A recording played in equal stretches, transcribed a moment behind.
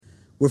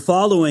We're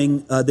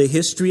following the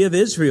history of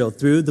Israel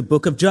through the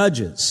book of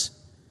Judges.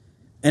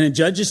 And in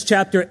Judges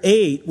chapter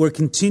 8, we're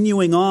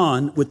continuing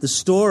on with the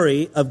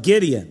story of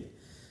Gideon.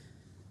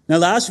 Now,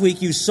 last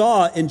week you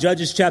saw in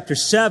Judges chapter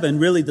 7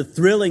 really the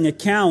thrilling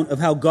account of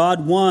how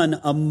God won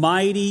a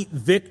mighty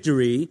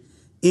victory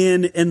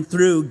in and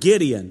through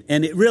Gideon.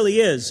 And it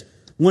really is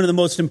one of the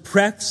most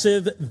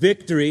impressive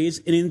victories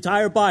in the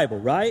entire Bible,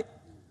 right?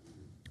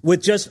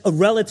 With just a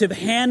relative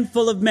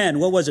handful of men.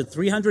 What was it,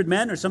 300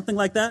 men or something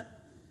like that?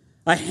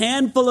 A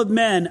handful of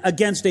men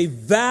against a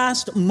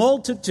vast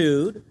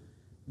multitude.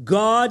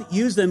 God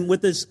used them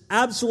with this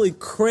absolutely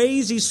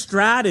crazy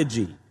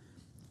strategy.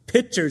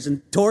 Pitchers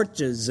and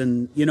torches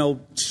and,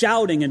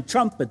 shouting and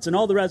trumpets and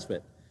all the rest of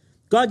it.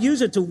 God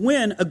used it to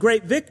win a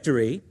great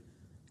victory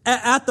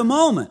at the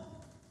moment.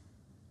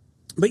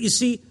 But you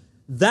see,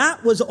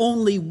 that was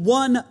only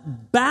one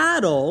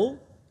battle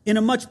in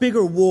a much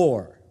bigger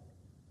war.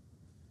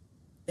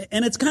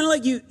 And it's kind of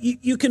like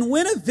you can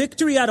win a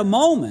victory at a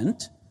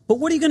moment, but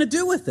what are you going to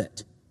do with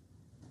it?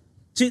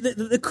 See,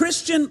 the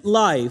Christian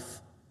life,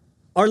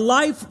 our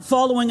life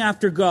following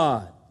after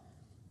God,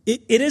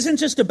 it isn't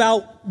just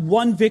about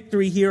one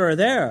victory here or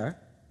there.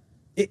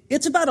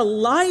 It's about a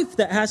life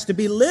that has to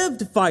be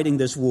lived fighting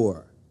this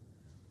war.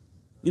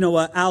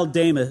 Al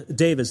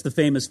Davis, the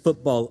famous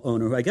football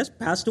owner, who I guess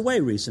passed away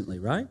recently,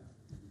 right?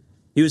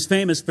 He was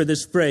famous for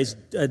this phrase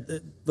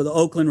for the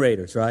Oakland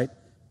Raiders, right?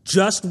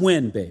 Just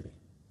win, baby.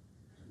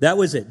 That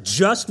was it.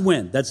 Just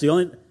win. That's the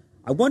only...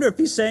 I wonder if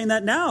he's saying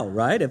that now,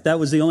 right? If that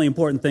was the only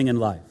important thing in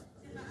life.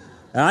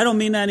 And I don't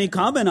mean any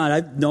comment on it. I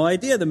have no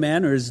idea the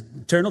man or his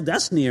eternal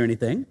destiny or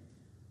anything.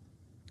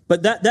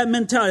 But that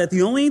mentality, that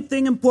the only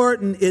thing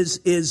important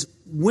is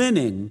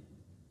winning.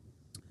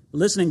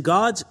 Listen, in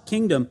God's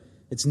kingdom,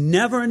 it's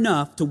never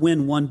enough to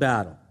win one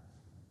battle.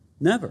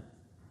 Never.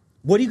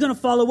 What are you going to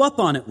follow up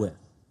on it with?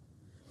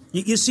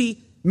 You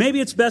see,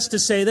 maybe it's best to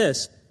say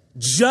this.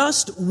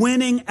 Just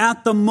winning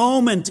at the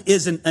moment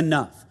isn't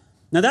enough.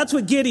 Now, that's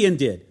what Gideon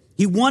did.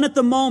 He won at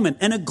the moment,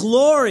 and a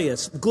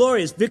glorious,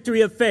 glorious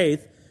victory of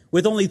faith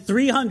with only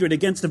 300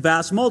 against a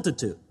vast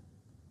multitude.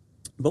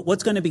 But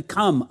what's going to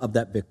become of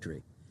that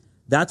victory?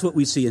 That's what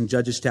we see in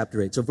Judges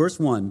chapter 8. So verse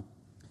 1.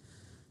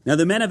 Now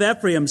the men of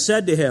Ephraim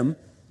said to him,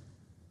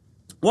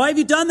 "Why have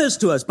you done this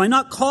to us by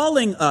not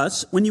calling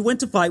us when you went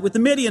to fight with the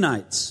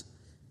Midianites?"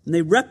 And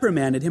they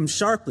reprimanded him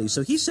sharply.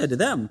 So he said to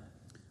them,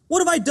 "What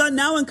have I done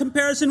now in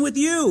comparison with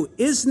you?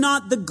 Is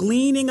not the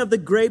gleaning of the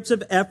grapes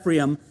of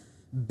Ephraim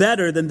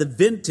better than the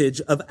vintage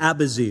of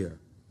Abiezer?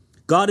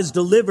 God has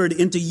delivered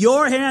into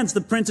your hands the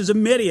princes of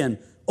Midian,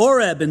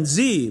 Oreb and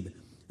Zeb.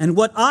 And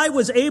what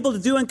was I able to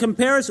do in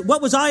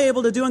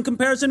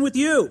comparison with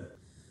you?"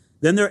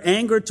 Then their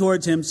anger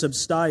towards him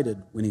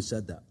subsided when he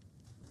said that.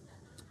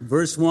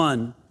 Verse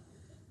 1,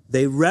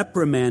 they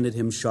reprimanded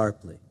him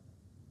sharply.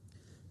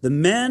 The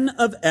men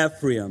of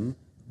Ephraim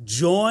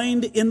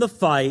joined in the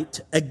fight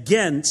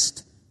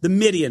against the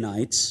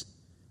Midianites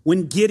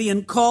when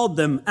Gideon called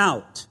them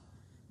out.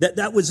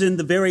 That was in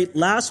the very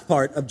last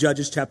part of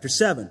Judges chapter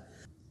 7,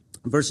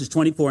 verses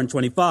 24 and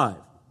 25.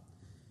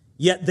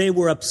 Yet they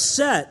were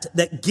upset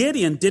that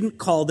Gideon didn't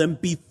call them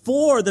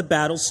before the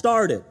battle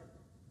started.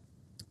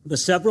 The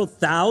several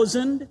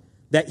thousand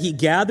that he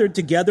gathered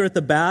together at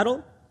the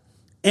battle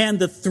and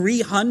the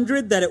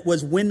 300 that it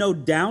was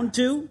winnowed down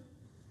to,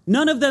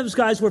 none of those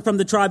guys were from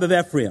the tribe of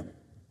Ephraim.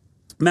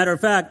 Matter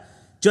of fact,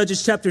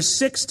 Judges chapter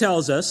 6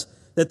 tells us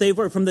that they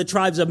were from the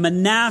tribes of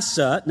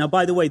Manasseh. Now,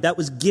 by the way, that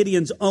was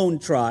Gideon's own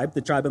tribe,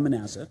 the tribe of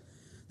Manasseh.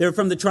 They were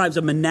from the tribes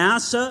of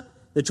Manasseh,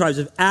 the tribes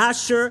of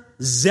Asher,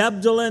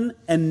 Zebulun,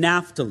 and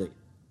Naphtali.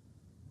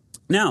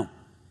 Now,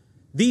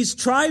 these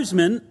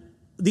tribesmen,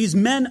 these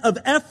men of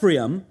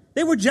Ephraim,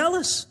 they were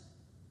jealous.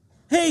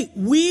 Hey,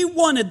 we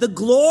wanted the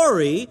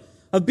glory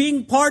of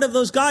being part of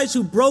those guys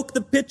who broke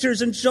the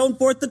pitchers and shone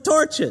forth the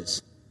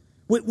torches.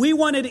 We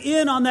wanted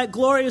in on that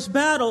glorious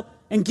battle.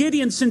 And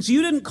Gideon, since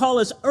you didn't call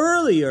us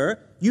earlier,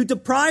 you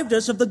deprived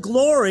us of the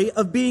glory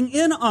of being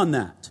in on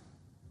that.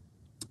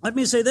 Let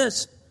me say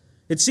this.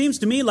 It seems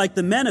to me like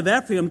the men of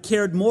Ephraim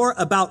cared more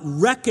about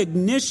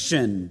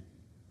recognition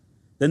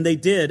than they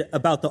did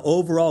about the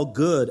overall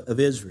good of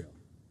Israel.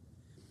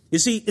 You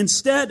see,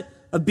 instead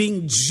of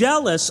being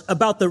jealous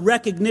about the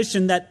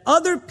recognition that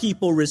other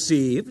people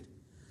received,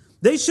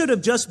 they should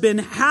have just been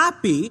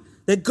happy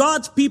that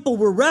God's people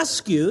were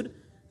rescued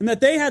and that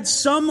they had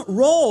some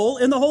role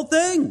in the whole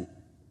thing.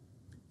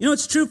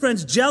 It's true,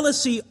 friends.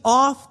 Jealousy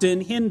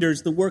often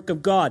hinders the work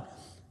of God.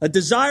 A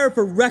desire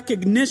for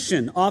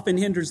recognition often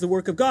hinders the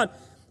work of God.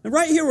 And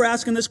right here we're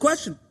asking this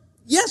question.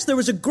 Yes, there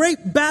was a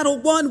great battle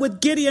won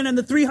with Gideon and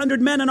the 300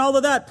 men and all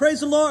of that. Praise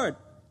the Lord.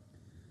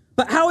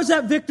 But how is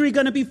that victory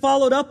going to be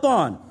followed up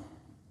on?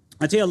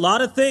 I tell you, a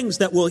lot of things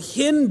that will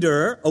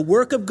hinder a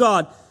work of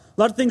God,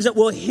 a lot of things that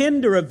will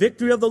hinder a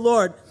victory of the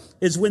Lord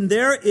is when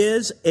there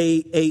is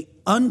a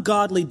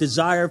ungodly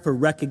desire for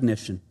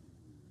recognition,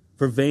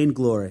 for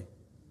vainglory.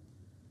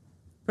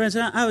 Friends,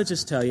 I would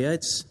just tell you,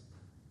 it's,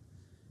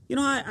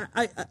 I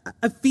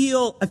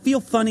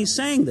feel funny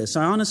saying this.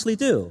 I honestly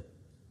do.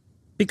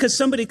 Because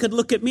somebody could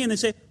look at me and they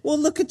say, well,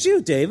 look at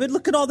you, David.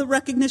 Look at all the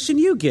recognition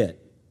you get.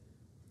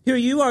 Here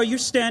you are, you're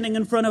standing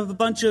in front of a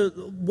bunch of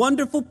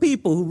wonderful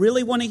people who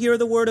really want to hear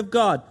the word of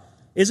God.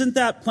 Isn't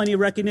that plenty of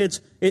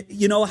recognition?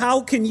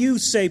 How can you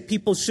say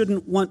people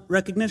shouldn't want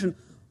recognition?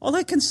 All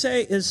I can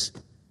say is,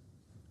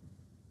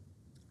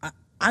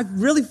 I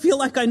really feel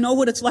like I know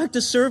what it's like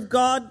to serve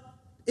God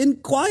in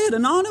quiet,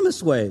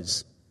 anonymous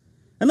ways.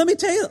 And let me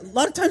tell you, a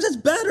lot of times it's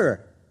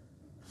better.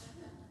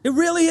 It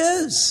really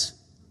is.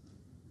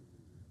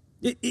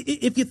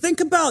 If you think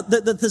about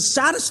the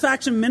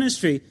satisfaction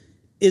ministry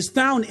is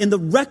found in the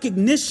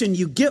recognition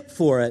you get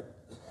for it,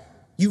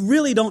 you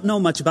really don't know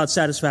much about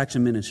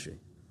satisfaction ministry.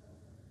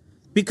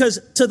 Because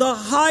to the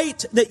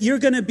height that you're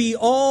going to be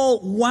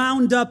all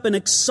wound up and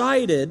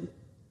excited,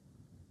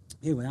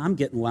 anyway, I'm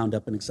getting wound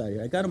up and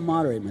excited. I got to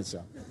moderate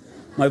myself.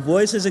 My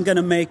voice isn't going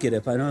to make it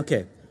if I don't.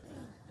 Okay.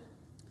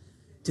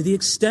 To the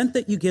extent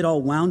that you get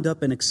all wound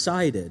up and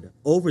excited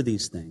over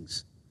these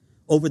things,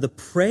 over the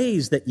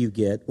praise that you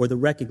get or the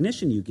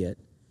recognition you get,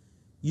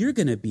 you're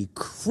going to be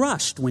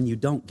crushed when you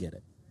don't get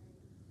it.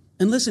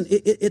 And listen,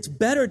 it's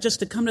better just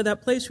to come to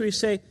that place where you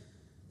say,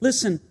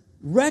 listen,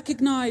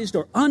 recognized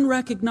or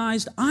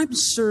unrecognized, I'm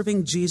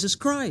serving Jesus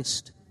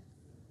Christ.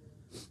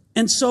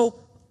 And so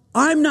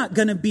I'm not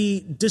going to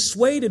be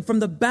dissuaded from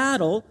the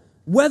battle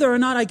whether or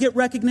not I get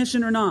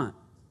recognition or not.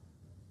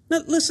 Now,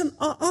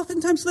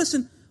 oftentimes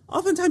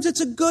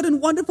it's a good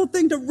and wonderful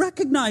thing to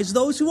recognize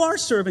those who are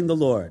serving the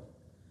Lord.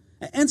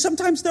 And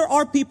sometimes there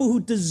are people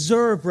who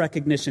deserve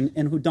recognition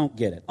and who don't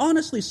get it.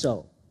 Honestly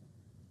so.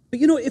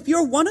 But if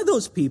you're one of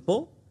those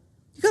people,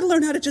 you got to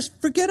learn how to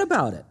just forget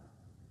about it.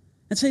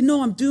 And say,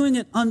 no, I'm doing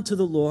it unto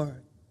the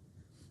Lord.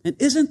 And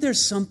isn't there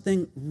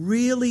something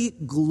really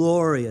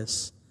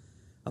glorious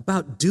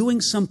about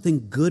doing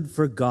something good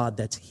for God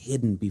that's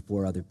hidden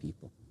before other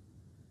people?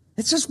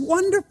 It's just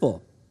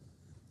wonderful.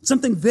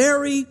 Something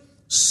very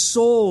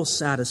soul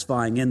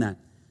satisfying in that.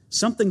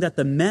 Something that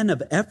the men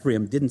of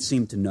Ephraim didn't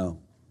seem to know.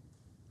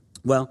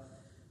 Well,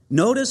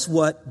 notice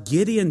what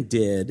Gideon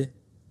did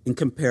in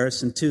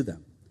comparison to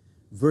them.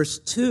 Verse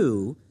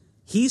 2,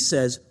 he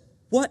says,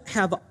 what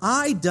have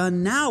I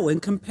done now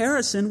in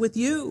comparison with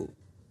you?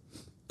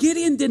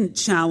 Gideon didn't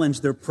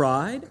challenge their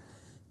pride.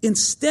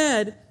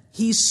 Instead,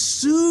 he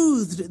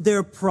soothed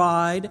their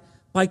pride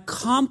by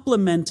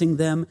complimenting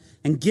them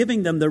and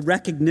giving them the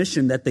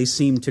recognition that they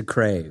seemed to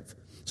crave.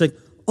 It's like,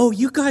 oh,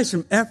 you guys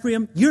from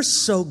Ephraim, you're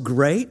so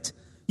great.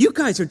 You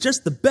guys are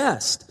just the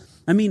best.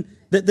 I mean,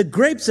 the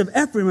grapes of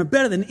Ephraim are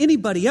better than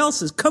anybody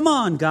else's. Come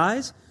on,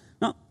 guys.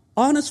 Now,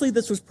 honestly,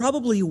 this was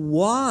probably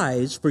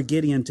wise for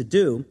Gideon to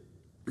do,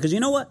 because you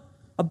know what?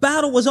 A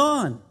battle was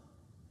on.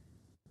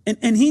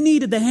 And he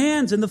needed the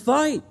hands in the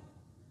fight.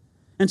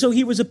 And so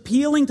he was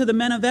appealing to the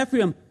men of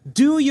Ephraim,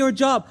 do your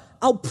job.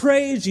 I'll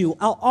praise you.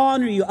 I'll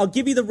honor you. I'll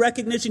give you the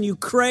recognition you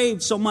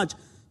crave so much.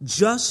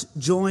 Just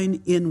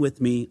join in with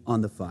me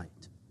on the fight.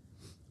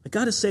 I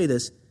got to say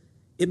this.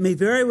 It may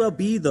very well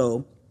be,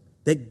 though,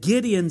 that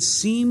Gideon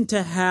seemed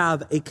to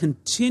have a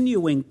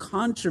continuing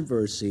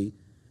controversy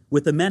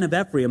with the men of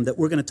Ephraim that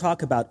we're going to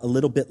talk about a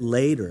little bit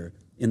later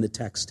in the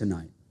text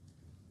tonight.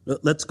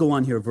 Let's go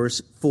on here,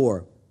 verse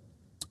 4.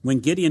 When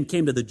Gideon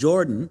came to the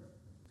Jordan,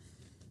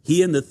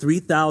 he and the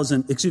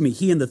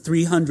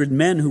 300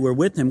 men who were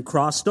with him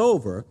crossed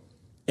over,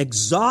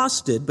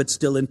 exhausted but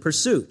still in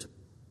pursuit.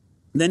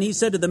 Then he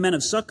said to the men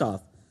of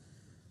Succoth,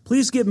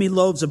 please give me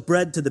loaves of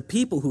bread to the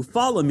people who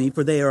follow me,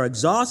 for they are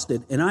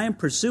exhausted, and I am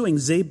pursuing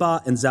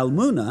Zebah and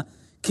Zalmunna,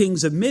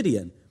 kings of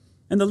Midian.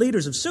 And the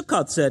leaders of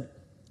Succoth said,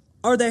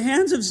 are the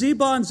hands of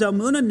Zebah and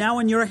Zalmunna now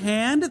in your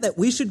hand, that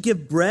we should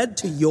give bread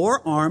to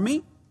your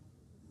army?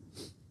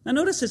 Now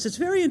notice this, it's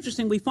very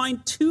interesting. We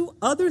find two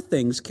other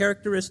things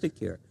characteristic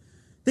here.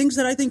 Things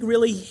that I think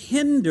really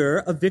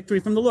hinder a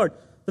victory from the Lord.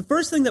 The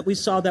first thing that we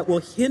saw that will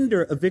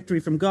hinder a victory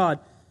from God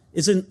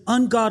is an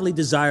ungodly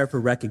desire for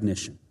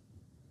recognition.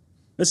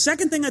 The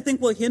second thing I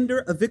think will hinder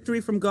a victory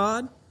from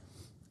God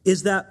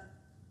is that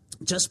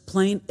just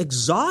plain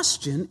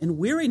exhaustion and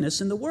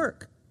weariness in the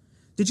work.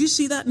 Did you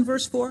see that in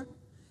verse 4?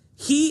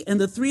 He and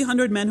the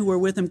 300 men who were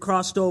with him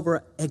crossed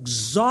over,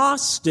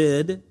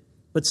 exhausted,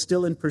 but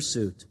still in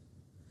pursuit.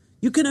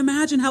 You can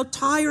imagine how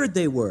tired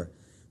they were.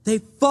 They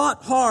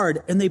fought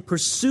hard and they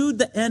pursued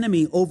the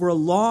enemy over a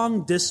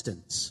long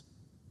distance.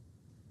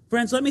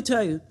 Friends, let me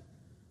tell you,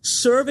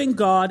 serving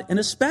God and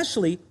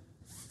especially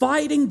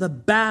fighting the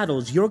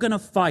battles you're going to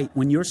fight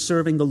when you're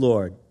serving the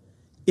Lord,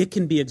 it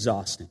can be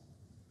exhausting.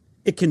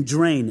 It can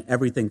drain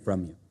everything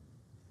from you.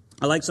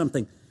 I like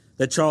something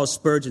that Charles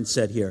Spurgeon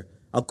said here.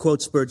 I'll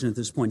quote Spurgeon at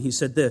this point. He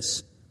said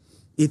this,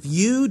 if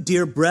you,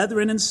 dear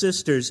brethren and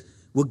sisters,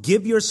 will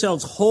give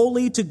yourselves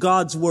wholly to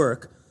God's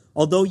work,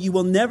 although you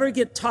will never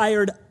get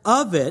tired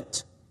of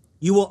it,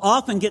 you will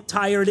often get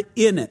tired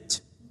in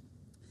it.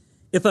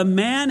 If a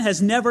man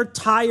has never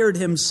tired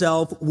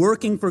himself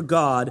working for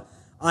God,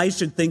 I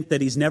should think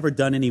that he's never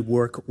done any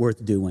work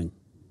worth doing.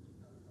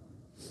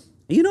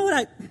 And you know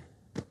what?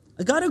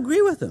 I got to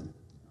agree with him.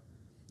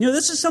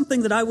 This is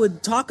something that I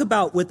would talk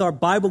about with our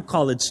Bible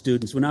college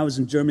students when I was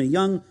in Germany.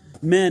 Young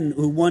men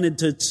who wanted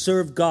to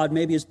serve God,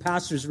 maybe as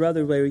pastors or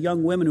other way, or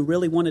young women who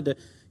really wanted to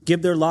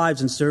give their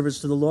lives in service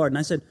to the Lord. And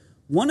I said,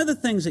 one of the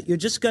things that you're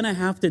just going to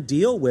have to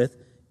deal with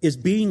is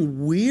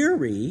being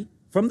weary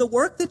from the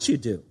work that you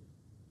do.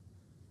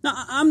 Now,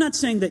 I'm not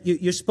saying that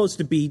you're supposed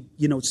to be,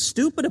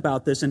 stupid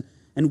about this and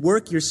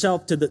work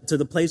yourself to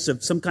the place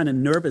of some kind of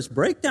nervous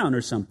breakdown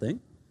or something.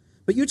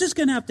 But you're just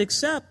going to have to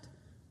accept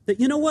that,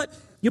 you know what?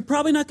 You're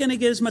probably not going to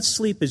get as much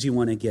sleep as you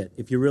want to get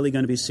if you're really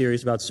going to be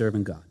serious about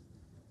serving God.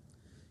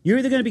 You're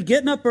either going to be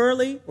getting up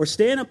early or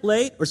staying up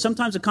late or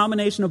sometimes a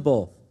combination of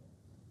both.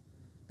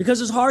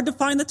 Because it's hard to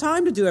find the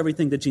time to do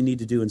everything that you need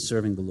to do in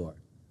serving the Lord.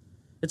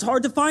 It's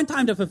hard to find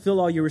time to fulfill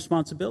all your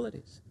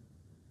responsibilities.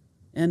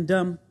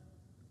 And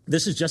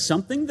this is just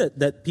something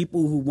that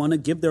people who want to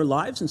give their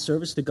lives in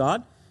service to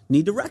God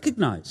need to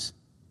recognize.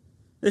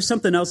 There's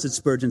something else that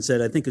Spurgeon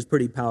said I think is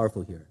pretty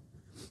powerful here.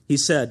 He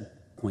says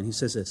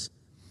this,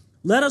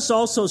 "Let us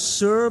also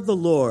serve the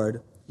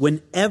Lord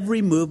when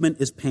every movement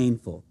is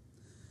painful,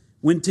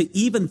 when to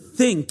even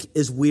think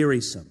is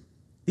wearisome."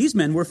 These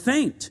men were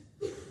faint.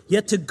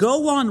 Yet to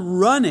go on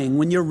running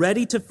when you're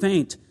ready to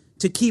faint,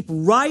 to keep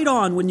right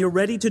on when you're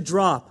ready to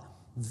drop,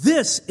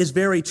 this is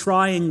very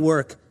trying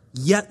work.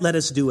 Yet let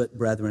us do it,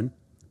 brethren,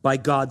 by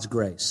God's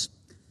grace.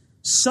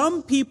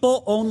 Some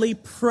people only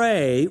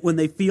pray when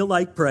they feel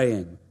like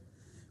praying.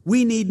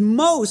 We need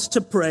most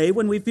to pray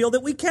when we feel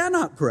that we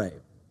cannot pray.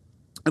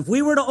 If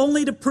we were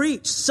only to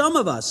preach, some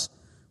of us,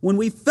 when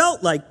we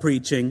felt like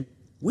preaching,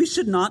 we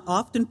should not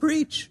often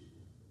preach.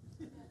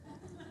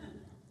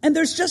 And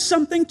there's just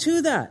something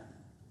to that,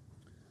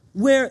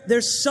 where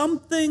there's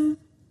something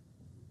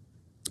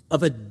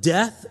of a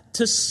death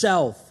to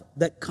self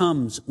that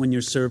comes when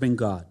you're serving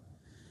God.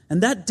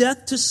 And that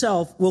death to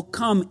self will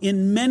come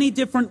in many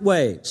different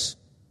ways.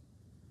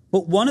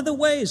 But one of the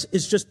ways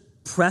is just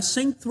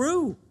pressing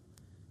through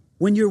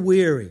when you're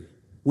weary,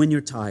 when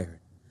you're tired.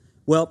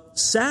 Well,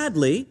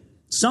 sadly,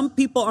 some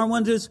people are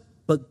wonders,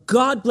 but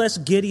God bless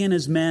Gideon and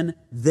his men.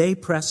 They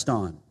pressed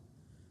on.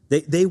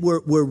 They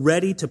were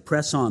ready to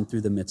press on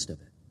through the midst of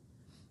it.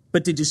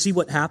 But did you see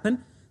what happened?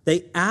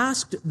 They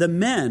asked the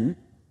men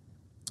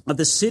of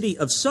the city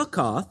of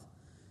Sukkoth,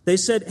 they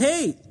said,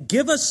 hey,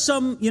 give us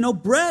some,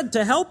 bread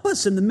to help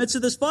us in the midst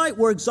of this fight.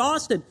 We're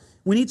exhausted.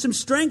 We need some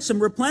strength, some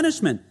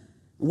replenishment.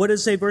 What does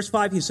it say? Verse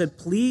 5, he said,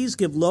 please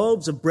give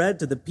loaves of bread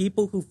to the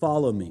people who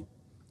follow me.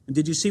 And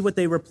did you see what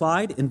they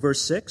replied in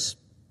verse 6?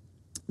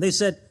 They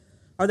said,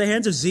 are the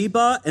hands of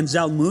Zebah and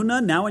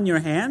Zalmunna now in your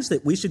hands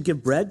that we should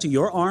give bread to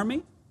your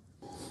army?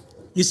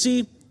 You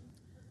see,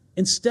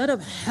 instead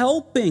of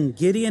helping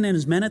Gideon and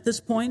his men at this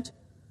point,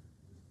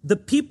 the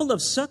people of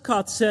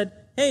Sukkoth said,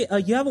 hey,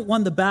 you haven't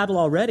won the battle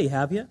already,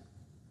 have you?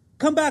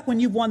 Come back when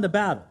you've won the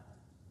battle.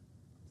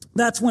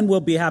 That's when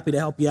we'll be happy to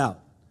help you out.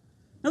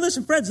 Now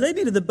listen, friends, they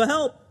needed the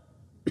help.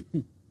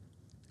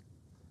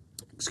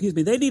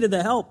 They needed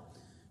the help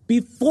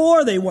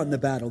before they won the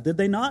battle, did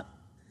they not?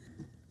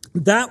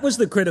 That was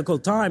the critical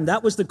time.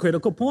 That was the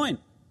critical point.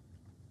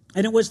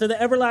 And it was to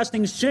the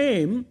everlasting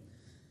shame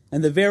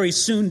and the very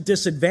soon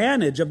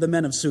disadvantage of the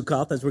men of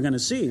Sukkoth, as we're going to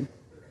see,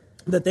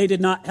 that they did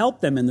not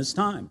help them in this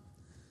time.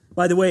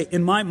 By the way,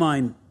 in my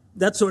mind,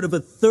 that's sort of a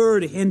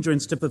third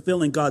hindrance to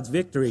fulfilling God's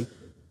victory,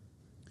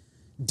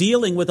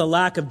 dealing with a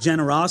lack of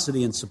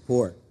generosity and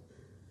support.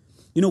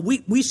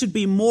 We should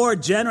be more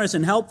generous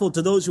and helpful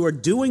to those who are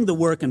doing the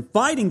work and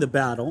fighting the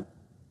battle.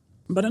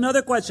 But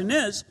another question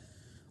is,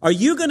 are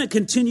you going to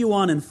continue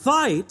on and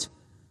fight,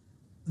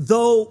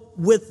 though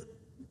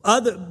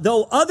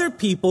other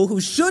people who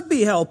should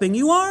be helping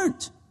you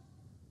aren't?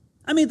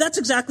 I mean, that's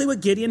exactly what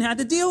Gideon had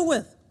to deal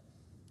with.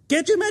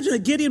 Can't you imagine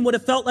that Gideon would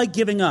have felt like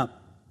giving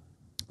up?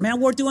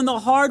 Man, we're doing the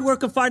hard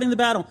work of fighting the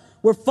battle.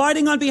 We're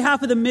fighting on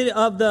behalf of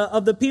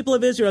the people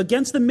of Israel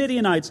against the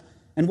Midianites.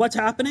 And what's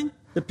happening?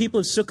 The people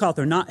of Sukkoth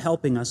are not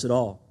helping us at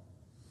all.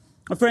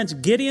 My friends,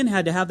 Gideon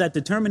had to have that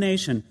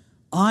determination.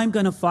 I'm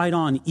going to fight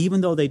on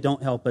even though they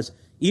don't help us.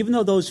 Even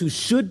though those who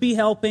should be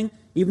helping,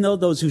 even though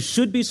those who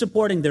should be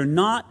supporting, they're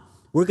not.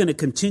 We're going to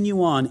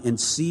continue on and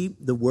see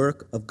the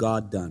work of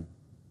God done.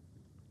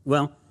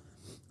 Well,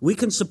 we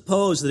can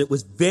suppose that it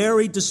was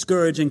very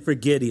discouraging for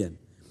Gideon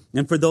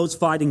and for those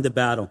fighting the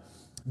battle.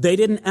 They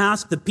didn't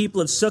ask the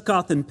people of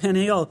Sukkoth and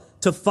Peniel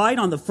to fight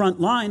on the front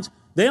lines.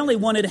 They only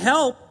wanted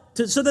help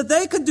so that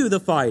they could do the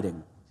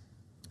fighting.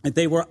 And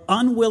they were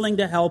unwilling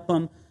to help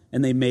them,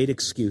 and they made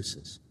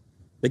excuses.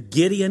 But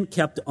Gideon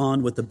kept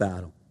on with the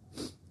battle.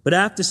 But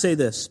I have to say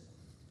this.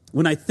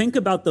 When I think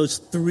about those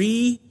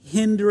three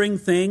hindering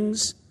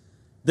things,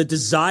 the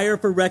desire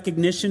for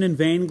recognition and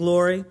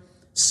vainglory,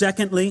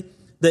 secondly,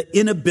 the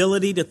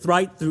inability to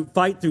fight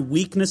through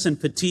weakness and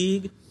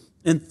fatigue,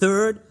 and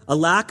third, a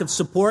lack of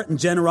support and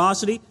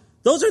generosity,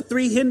 those are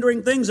three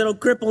hindering things that will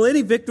cripple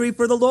any victory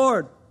for the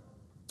Lord.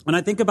 When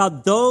I think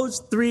about those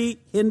three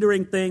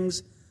hindering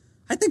things,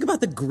 I think about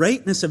the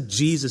greatness of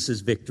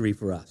Jesus' victory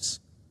for us.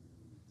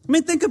 I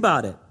mean, think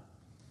about it.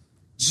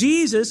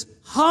 Jesus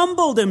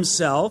humbled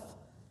himself,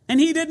 and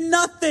he did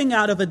nothing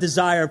out of a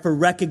desire for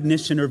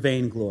recognition or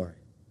vainglory.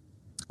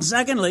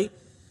 Secondly,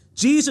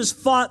 Jesus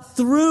fought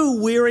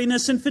through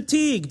weariness and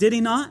fatigue, did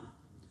he not?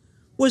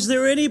 Was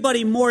there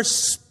anybody more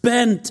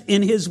spent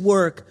in his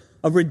work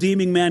of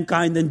redeeming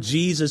mankind than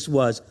Jesus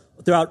was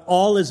throughout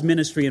all his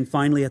ministry and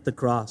finally at the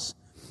cross?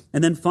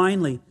 And then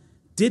finally,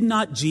 did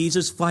not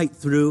Jesus fight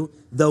through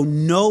though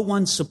no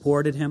one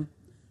supported him?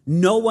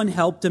 No one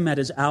helped him at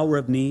his hour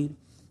of need?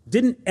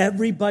 Didn't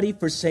everybody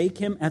forsake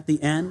him at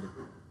the end?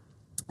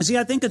 See,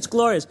 I think it's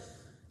glorious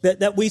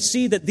that we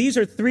see that these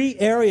are three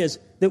areas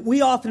that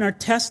we often are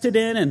tested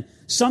in, and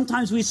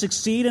sometimes we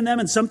succeed in them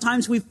and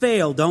sometimes we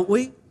fail, don't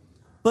we?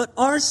 But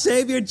our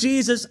Savior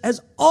Jesus has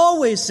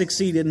always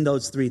succeeded in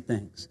those three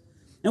things.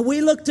 And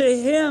we look to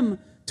him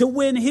to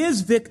win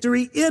his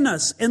victory in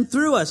us and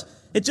through us.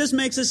 It just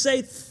makes us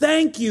say,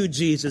 thank you,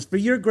 Jesus, for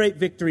your great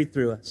victory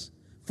through us,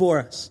 for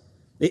us.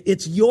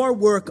 It's your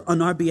work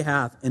on our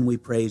behalf, and we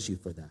praise you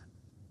for that.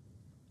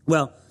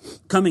 Well,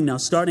 coming now,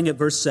 starting at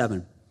verse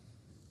 7.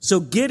 So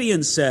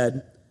Gideon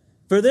said,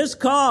 for this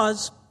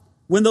cause,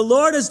 when the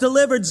Lord has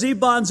delivered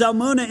Zebah and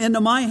Zalmunna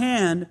into my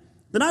hand,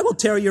 then I will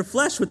tear your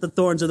flesh with the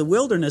thorns of the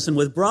wilderness and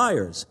with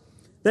briars.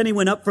 Then he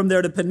went up from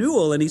there to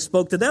Penuel, and he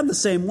spoke to them the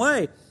same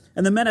way.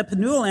 And the men of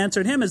Penuel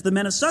answered him as the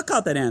men of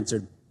Succoth had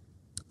answered.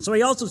 So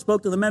he also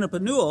spoke to the men of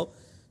Penuel,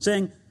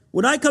 saying,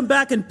 when I come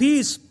back in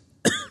peace,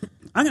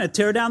 I'm going to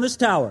tear down this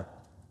tower.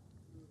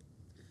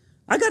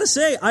 I got to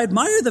say, I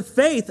admire the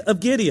faith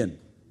of Gideon.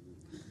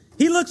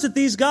 He looks at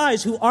these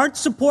guys who aren't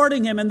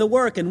supporting him in the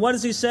work, and what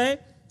does he say?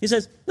 He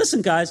says,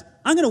 listen, guys,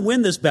 I'm going to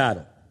win this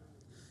battle.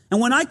 And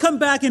when I come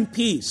back in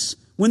peace,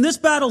 when this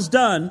battle's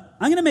done,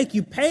 I'm going to make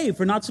you pay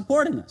for not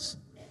supporting us.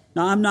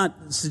 Now, I'm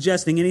not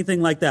suggesting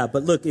anything like that,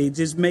 but look, he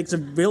just makes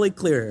it really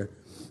clear here.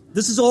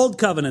 This is old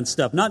covenant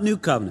stuff, not new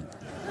covenant.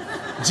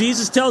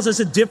 Jesus tells us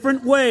a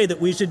different way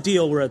that we should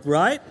deal with,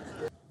 right?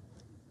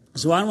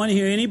 So I don't want to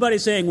hear anybody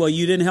saying, well,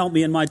 you didn't help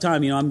me in my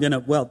time.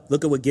 Well,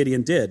 look at what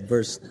Gideon did.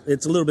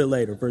 It's a little bit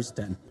later, verse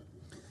 10.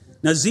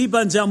 Now,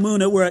 Zebah and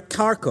Zalmunna were at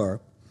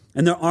Karkor,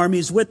 and their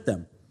armies with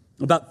them,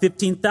 about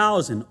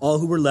 15,000, all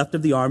who were left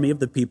of the army of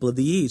the people of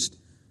the east.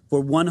 For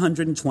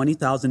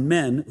 120,000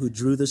 men who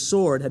drew the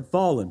sword had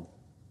fallen.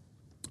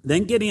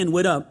 Then Gideon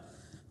went up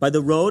by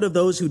the road of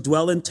those who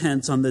dwell in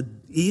tents on the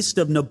east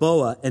of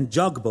Noboa and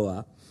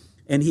Jogboa,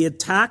 and he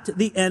attacked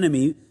the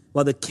enemy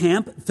while the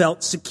camp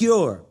felt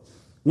secure.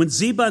 When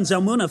Zebah and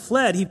Zalmunna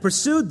fled, he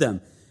pursued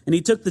them, and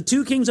he took the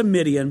two kings of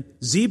Midian,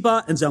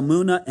 Zebah and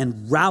Zalmunna,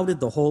 and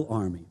routed the whole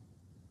army.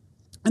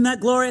 Isn't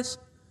that glorious?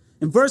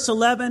 In verse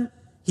 11,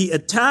 he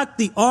attacked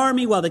the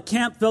army while the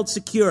camp felt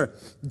secure.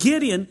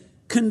 Gideon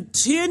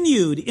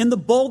continued in the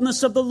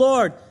boldness of the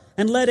Lord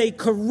and led a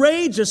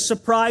courageous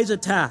surprise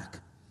attack.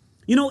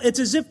 You know, it's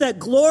as if that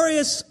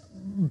glorious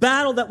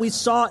battle that we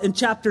saw in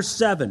chapter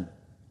 7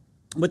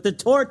 with the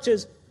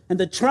torches and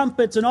the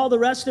trumpets and all the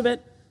rest of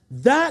it,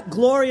 that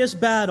glorious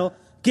battle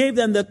gave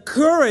them the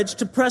courage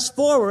to press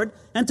forward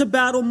and to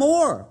battle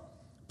more.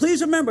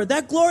 Please remember,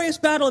 that glorious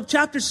battle of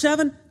chapter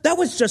 7, that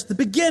was just the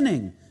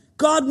beginning.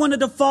 God wanted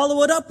to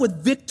follow it up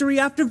with victory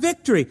after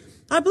victory.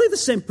 I believe the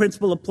same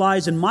principle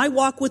applies in my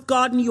walk with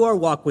God and your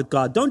walk with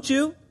God, don't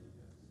you?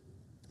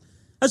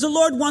 Has the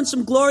Lord won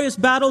some glorious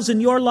battles in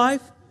your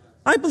life?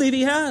 I believe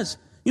he has.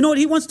 You know what?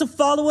 He wants to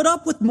follow it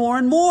up with more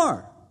and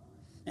more.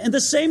 And the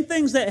same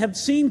things that have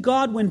seen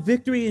God win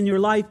victory in your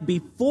life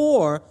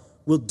before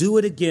will do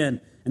it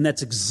again. And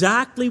that's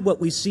exactly what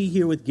we see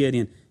here with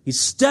Gideon. He's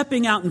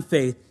stepping out in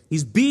faith.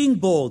 He's being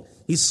bold.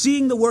 He's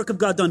seeing the work of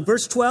God done.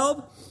 Verse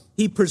 12,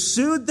 he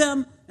pursued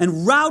them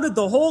and routed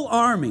the whole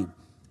army.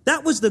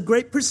 That was the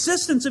great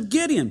persistence of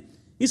Gideon.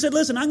 He said,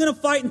 listen, I'm going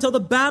to fight until the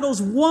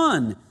battle's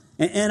won.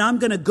 And I'm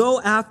going to go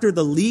after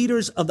the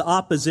leaders of the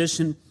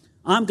opposition.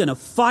 I'm going to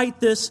fight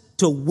this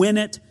to win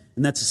it.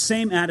 And that's the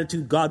same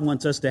attitude God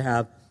wants us to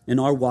have in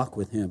our walk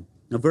with him.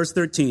 Now, verse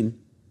 13.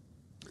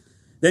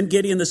 Then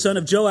Gideon, the son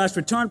of Joash,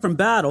 returned from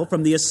battle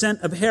from the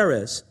ascent of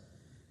Heres.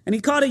 And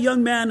he caught a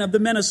young man of the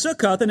men of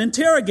Succoth and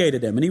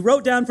interrogated him. And he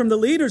wrote down from the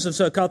leaders of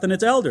Succoth and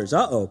its elders.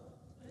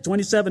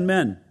 77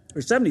 men.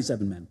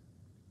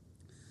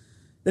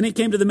 Then he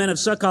came to the men of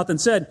Succoth and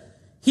said,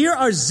 here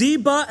are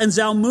Zebah and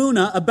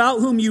Zalmunna,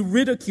 about whom you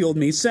ridiculed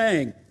me,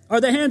 saying,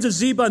 are the hands of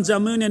Zebah and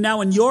Zalmunna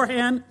now in your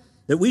hand,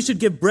 that we should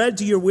give bread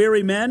to your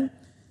weary men?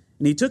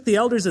 And he took the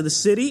elders of the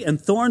city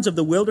and thorns of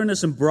the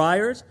wilderness and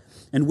briars,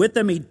 and with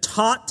them he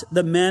taught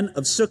the men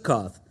of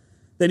Succoth.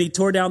 Then he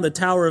tore down the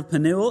tower of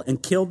Penuel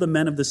and killed the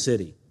men of the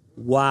city.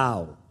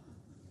 Wow.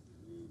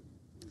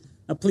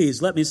 Now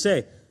please, let me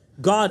say,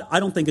 God, I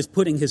don't think is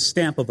putting his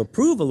stamp of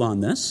approval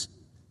on this,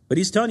 but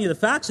he's telling you the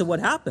facts of what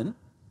happened.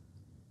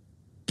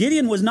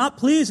 Gideon was not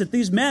pleased that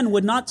these men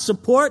would not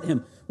support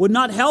him, would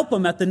not help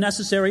him at the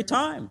necessary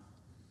time.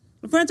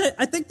 But friends,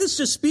 I think this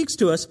just speaks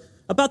to us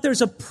about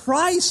there's a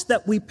price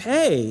that we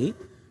pay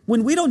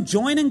when we don't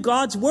join in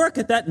God's work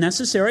at that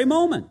necessary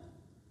moment.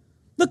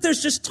 Look,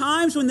 there's just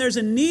times when there's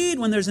a need,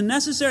 when there's a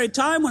necessary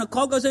time, when a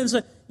call goes in and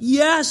says,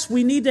 yes,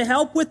 we need to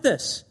help with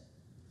this.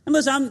 And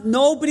listen,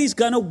 nobody's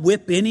going to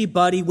whip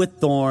anybody with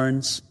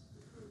thorns.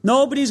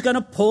 Nobody's going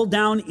to pull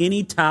down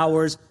any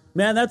towers.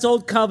 Man, that's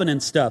old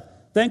covenant stuff.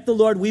 thank the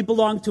Lord, we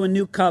belong to a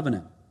new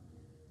covenant.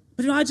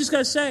 But I just got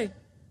to say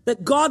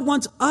that God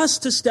wants us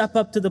to step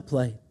up to the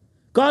plate.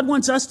 God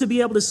wants us to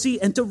be able to see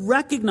and to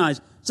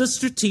recognize it's a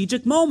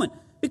strategic moment.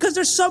 Because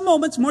there's some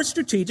moments more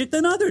strategic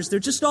than others. There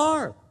just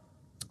are.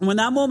 And when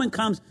that moment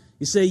comes,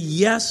 you say,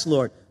 yes,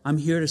 Lord, I'm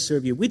here to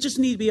serve you. We just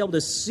need to be able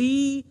to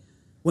see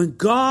when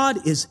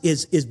God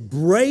is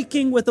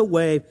breaking with a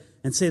wave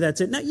and say,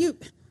 that's it. Now, you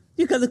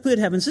got the clear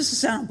heavens. This is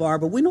Santa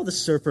Barbara. We know the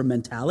surfer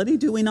mentality,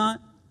 do we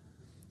not?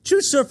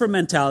 True surfer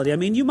mentality. I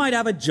mean, you might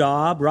have a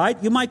job,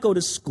 right? You might go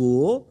to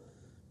school.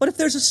 But if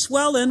there's a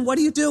swell in, what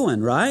are you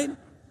doing, right?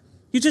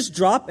 You just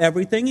drop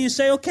everything and you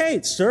say, okay,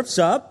 it surf's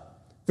up.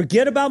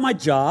 Forget about my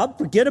job.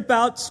 Forget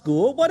about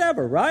school,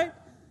 whatever, right?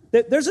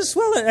 There's a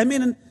swell in. I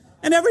mean,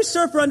 and every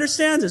surfer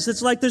understands this.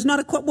 It's like there's not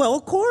a, well,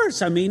 of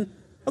course. I mean,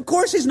 of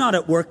course he's not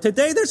at work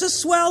today. There's a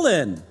swell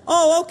in.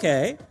 Oh,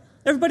 okay.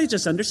 Everybody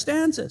just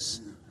understands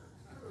this.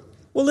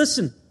 Well,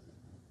 listen.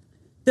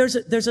 There's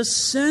a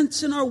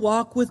sense in our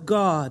walk with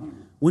God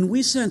when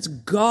we sense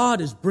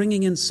God is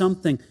bringing in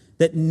something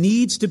that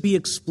needs to be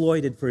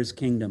exploited for his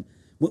kingdom.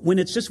 When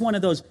it's just one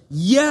of those,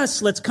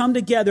 yes, let's come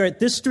together at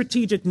this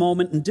strategic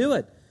moment and do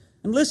it.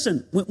 And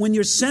listen, when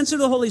you're sensitive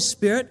to the Holy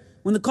Spirit,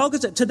 when the call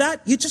goes to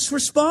that, you just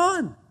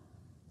respond.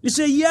 You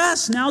say,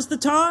 yes, now's the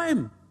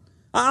time.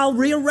 I'll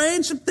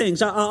rearrange some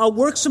things. I'll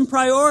work some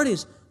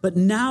priorities. But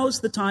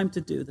now's the time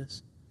to do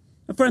this.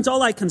 And friends,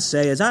 all I can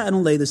say is, I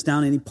don't lay this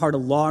down in any part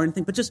of law or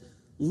anything, but just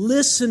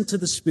listen to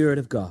the Spirit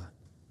of God.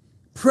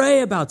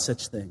 Pray about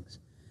such things.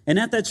 And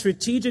at that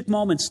strategic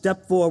moment,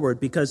 step forward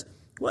because,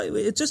 well,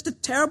 it's just a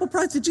terrible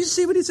price. Did you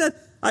see what he said?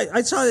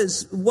 I saw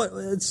this.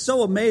 It's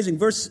so amazing.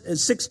 Verse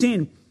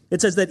 16,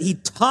 it says that he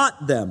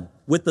taught them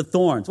with the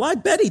thorns. Well, I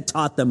bet he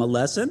taught them a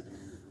lesson.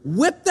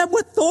 Whipped them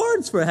with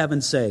thorns, for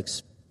heaven's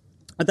sakes.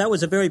 But that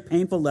was a very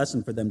painful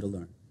lesson for them to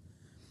learn.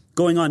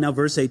 Going on now,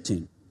 verse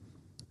 18.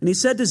 And he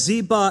said to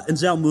Zebah and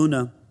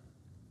Zalmunna,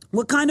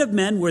 what kind of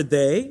men were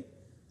they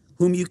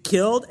whom you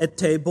killed at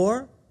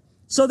Tabor?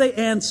 So they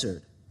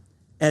answered,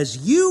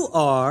 as you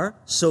are,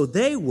 so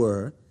they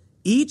were.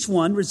 Each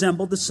one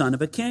resembled the son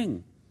of a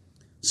king.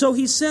 So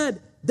he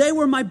said, they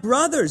were my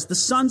brothers, the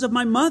sons of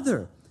my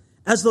mother.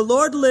 As the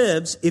Lord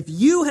lives, if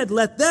you had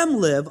let them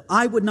live,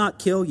 I would not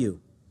kill you.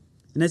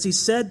 And as he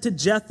said to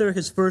Jether,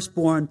 his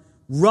firstborn,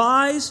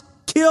 rise,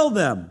 kill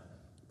them.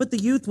 But the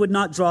youth would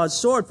not draw his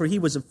sword, for he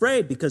was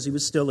afraid because he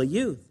was still a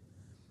youth.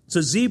 So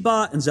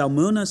Zebah and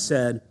Zalmunna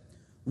said,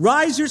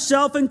 rise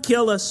yourself and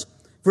kill us,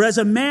 for as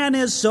a man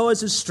is, so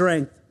is his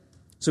strength.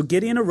 So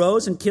Gideon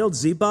arose and killed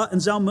Zebah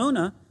and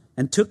Zalmunna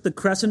and took the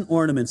crescent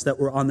ornaments that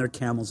were on their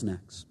camels'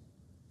 necks.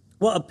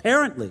 Well,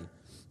 apparently,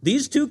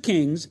 these two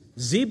kings,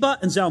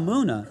 Zebah and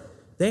Zalmunna,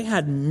 they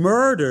had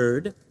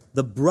murdered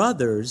the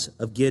brothers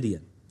of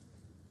Gideon.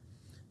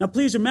 Now,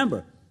 please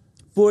remember,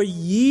 for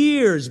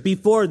years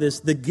before this,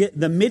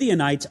 the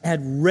Midianites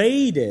had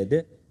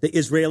raided the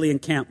Israeli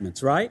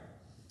encampments, right?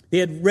 They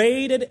had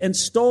raided and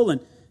stolen.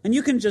 And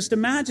you can just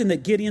imagine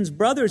that Gideon's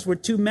brothers were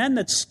two men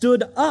that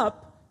stood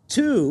up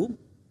to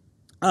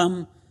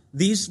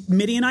these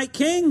Midianite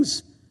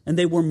kings, and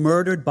they were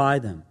murdered by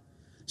them.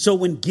 So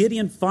when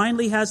Gideon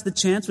finally has the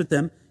chance with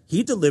them,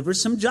 he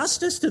delivers some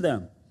justice to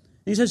them. And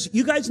he says,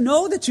 you guys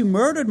know that you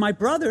murdered my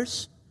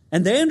brothers,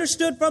 and they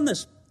understood from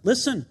this.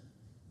 Listen,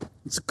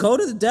 it's a code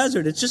of the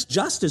desert. It's just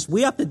justice.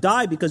 We have to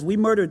die because we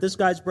murdered this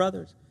guy's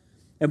brothers.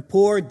 And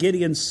poor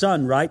Gideon's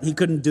son, right? He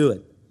couldn't do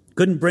it.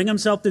 Couldn't bring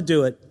himself to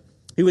do it.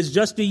 He was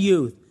just a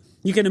youth.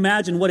 You can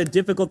imagine what a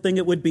difficult thing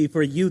it would be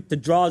for a youth to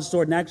draw his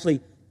sword and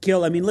actually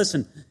kill. I mean,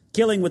 listen,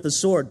 killing with a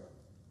sword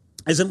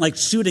isn't like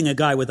shooting a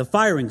guy with a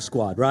firing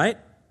squad, right?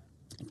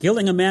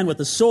 Killing a man with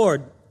a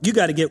sword, you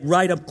got to get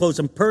right up close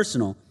and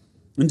personal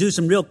and do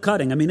some real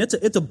cutting. I mean, it's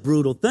a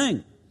brutal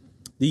thing.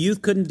 The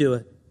youth couldn't do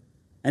it.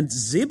 And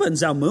Zebah and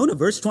Zalmunna,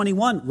 verse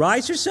 21,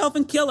 rise yourself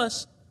and kill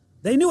us.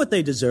 They knew what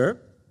they deserved.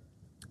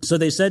 So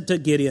they said to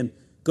Gideon,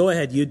 go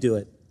ahead, you do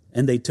it.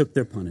 And they took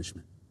their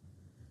punishment.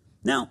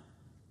 Now,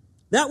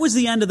 that was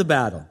the end of the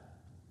battle.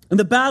 And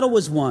the battle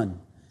was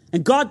won.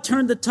 And God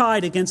turned the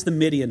tide against the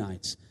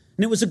Midianites.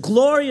 And it was a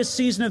glorious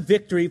season of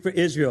victory for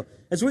Israel.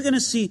 As we're going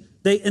to see,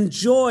 they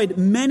enjoyed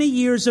many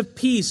years of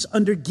peace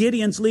under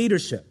Gideon's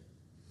leadership.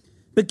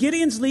 But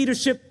Gideon's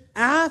leadership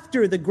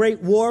after the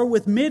great war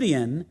with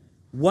Midian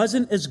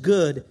wasn't as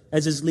good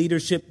as his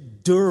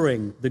leadership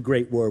during the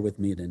great war with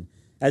Midian.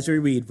 As we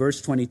read,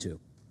 verse 22.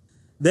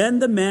 Then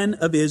the men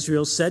of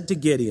Israel said to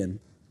Gideon,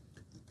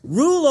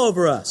 rule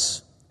over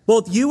us,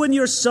 both you and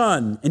your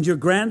son and your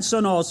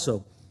grandson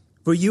also,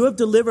 for you have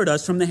delivered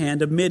us from the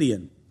hand of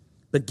Midian.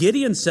 But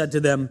Gideon said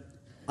to them,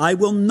 I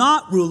will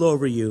not rule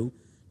over you,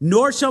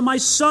 nor shall my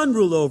son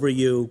rule over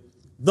you.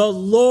 The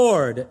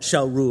Lord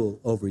shall rule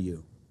over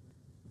you.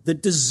 The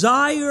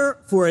desire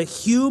for a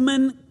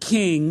human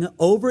king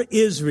over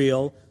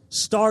Israel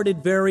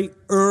started very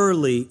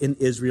early in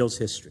Israel's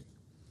history.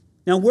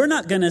 Now, we're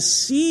not going to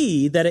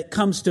see that it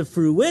comes to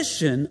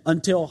fruition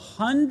until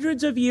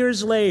hundreds of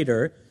years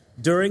later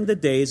during the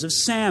days of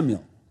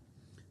Samuel.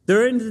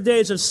 During the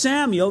days of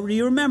Samuel,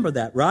 you remember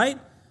that, right?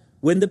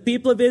 When the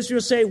people of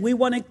Israel say, we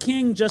want a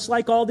king just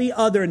like all the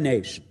other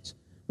nations,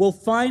 well,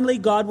 finally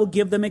God will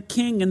give them a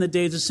king in the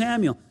days of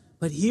Samuel.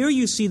 But here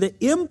you see the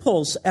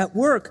impulse at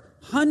work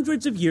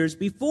hundreds of years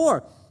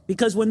before.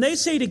 Because when they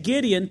say to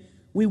Gideon,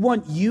 we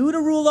want you to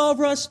rule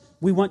over us,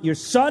 we want your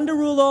son to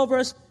rule over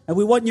us, and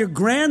we want your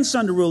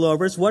grandson to rule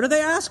over us, what are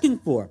they asking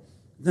for?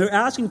 They're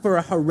asking for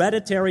a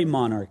hereditary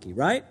monarchy,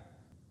 right?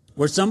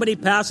 Where somebody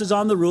passes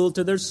on the rule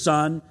to their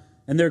son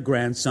and their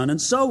grandson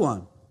and so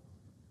on.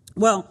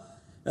 Well,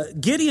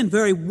 Gideon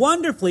very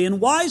wonderfully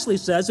and wisely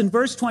says in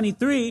verse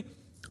 23,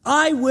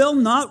 I will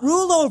not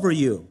rule over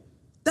you.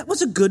 That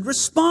was a good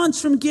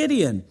response from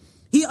Gideon.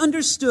 He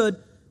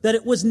understood that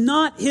it was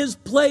not his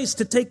place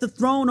to take the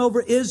throne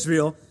over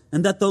Israel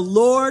and that the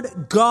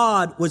Lord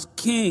God was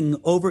king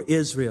over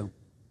Israel.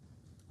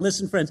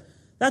 Listen, friends,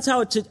 that's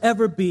how it should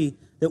ever be,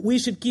 that we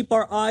should keep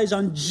our eyes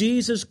on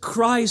Jesus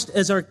Christ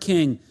as our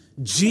king,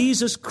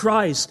 Jesus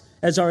Christ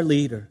as our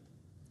leader.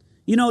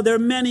 You know, there are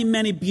many,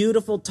 many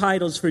beautiful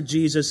titles for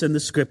Jesus in the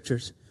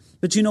Scriptures.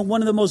 But you know,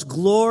 one of the most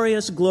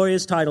glorious,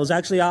 glorious titles,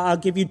 actually, I'll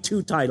give you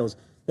two titles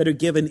that are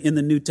given in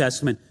the New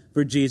Testament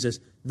for Jesus.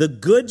 The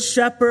Good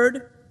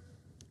Shepherd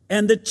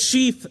and the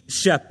Chief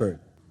Shepherd.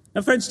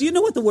 Now, friends, do you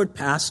know what the word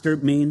pastor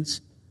means?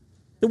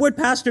 The word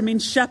pastor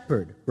means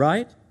shepherd,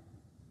 right?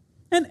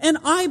 And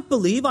I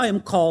believe I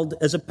am called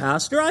as a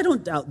pastor. I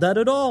don't doubt that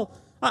at all.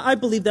 I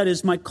believe that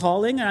is my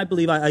calling, and I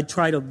believe I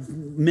try to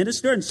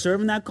minister and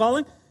serve in that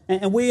calling.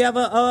 And we have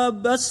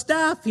a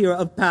staff here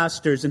of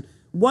pastors and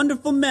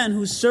wonderful men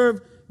who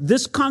serve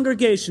this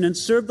congregation and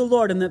serve the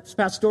Lord in this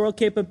pastoral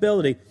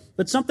capability.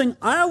 But something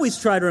I always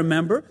try to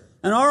remember,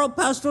 and our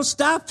pastoral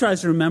staff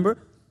tries to remember,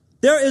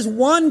 there is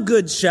one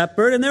good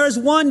shepherd and there is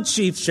one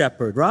chief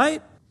shepherd,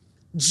 right?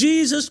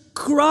 Jesus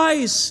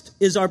Christ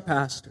is our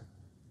pastor.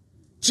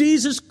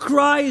 Jesus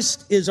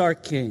Christ is our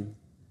king.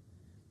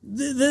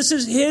 This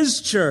is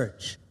his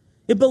church.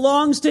 It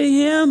belongs to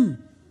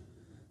him.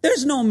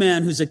 There's no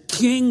man who's a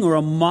king or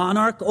a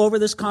monarch over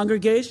this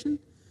congregation.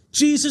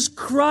 Jesus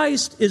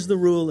Christ is the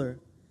ruler.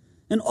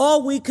 And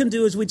all we can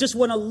do is we just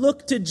want to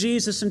look to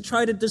Jesus and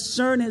try to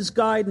discern his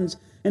guidance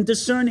and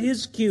discern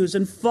his cues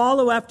and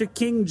follow after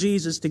King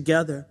Jesus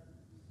together.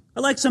 I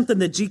like something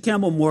that G.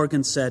 Campbell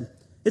Morgan said.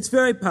 It's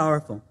very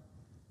powerful.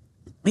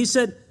 He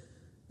said,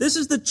 this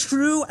is the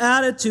true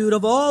attitude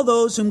of all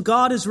those whom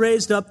God has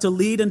raised up to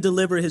lead and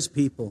deliver his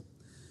people.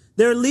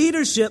 Their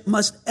leadership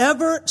must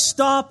ever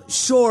stop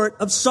short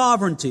of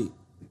sovereignty.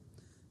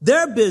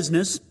 Their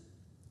business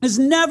is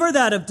never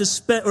that of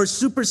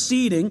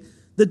superseding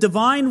the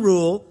divine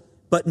rule,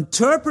 but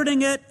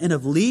interpreting it and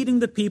of leading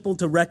the people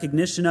to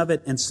recognition of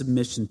it and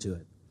submission to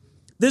it.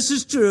 This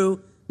is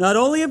true not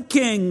only of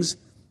kings,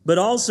 but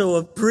also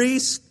of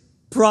priests,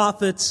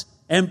 prophets,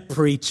 and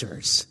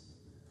preachers.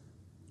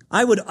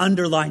 I would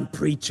underline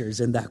preachers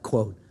in that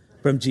quote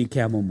from G.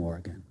 Campbell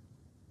Morgan.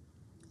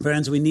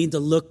 Friends, we need to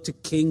look to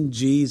King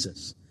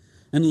Jesus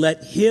and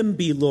let him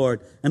be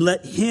Lord and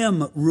let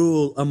him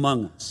rule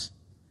among us.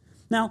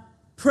 Now,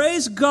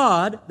 praise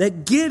God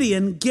that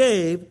Gideon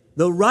gave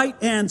the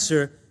right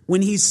answer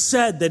when he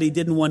said that he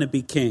didn't want to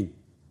be king.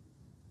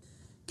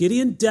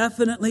 Gideon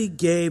definitely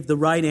gave the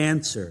right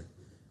answer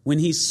when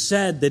he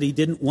said that he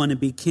didn't want to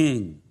be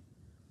king.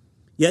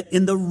 Yet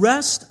in the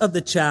rest of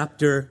the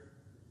chapter,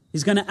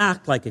 he's going to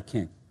act like a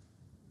king.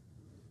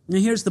 Now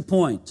here's the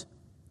point.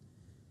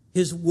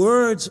 His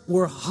words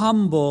were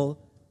humble,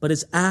 but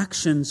his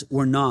actions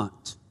were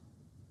not.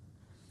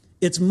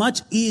 It's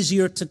much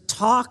easier to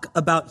talk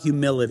about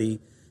humility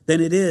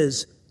than it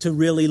is to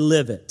really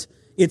live it.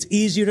 It's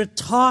easier to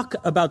talk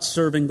about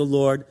serving the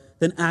Lord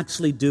than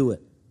actually do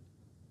it.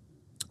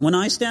 When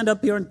I stand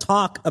up here and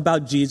talk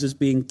about Jesus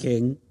being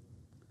king,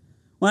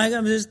 when I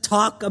just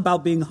talk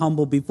about being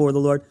humble before the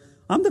Lord,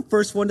 I'm the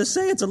first one to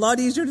say it's a lot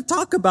easier to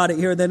talk about it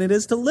here than it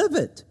is to live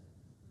it.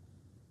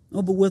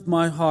 Oh, but with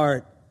my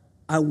heart,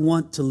 I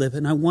want to live it,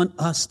 and I want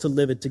us to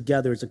live it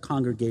together as a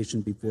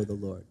congregation before the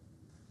Lord.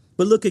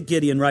 But look at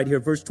Gideon right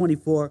here, verse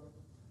 24.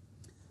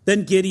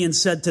 Then Gideon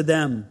said to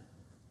them,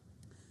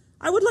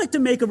 I would like to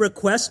make a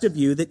request of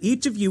you that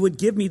each of you would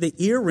give me the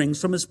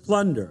earrings from his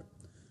plunder.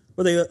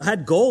 Well, they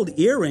had gold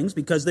earrings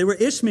because they were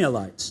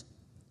Ishmaelites.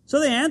 So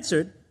they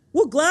answered,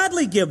 we'll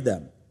gladly give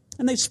them.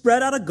 And they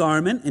spread out a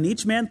garment, and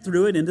each man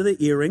threw it into the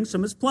earrings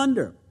from his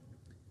plunder.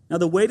 Now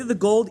the weight of the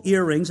gold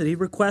earrings that he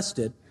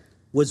requested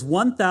was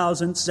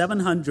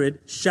 1,700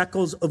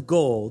 shekels of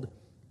gold,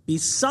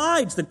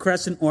 besides the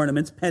crescent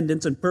ornaments,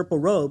 pendants, and purple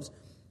robes,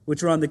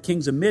 which were on the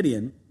kings of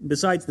Midian,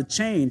 besides the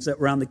chains that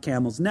were around the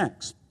camels'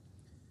 necks.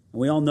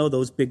 And we all know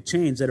those big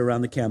chains that are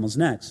around the camels'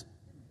 necks.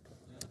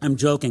 I'm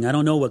joking. I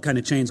don't know what kind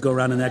of chains go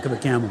around the neck of a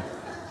camel.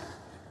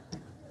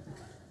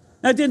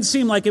 That didn't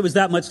seem like it was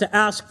that much to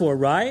ask for,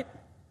 right?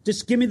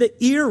 Just give me the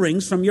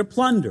earrings from your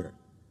plunder.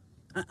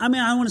 I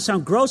mean, I don't want to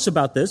sound gross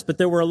about this, but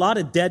there were a lot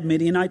of dead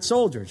Midianite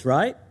soldiers,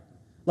 right?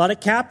 A lot of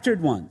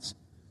captured ones.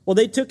 Well,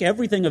 they took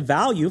everything of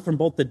value from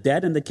both the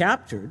dead and the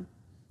captured.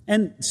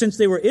 And since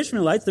they were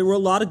Ishmaelites, there were a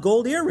lot of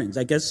gold earrings.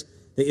 I guess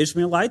the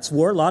Ishmaelites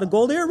wore a lot of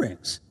gold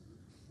earrings.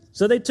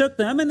 So they took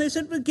them, and they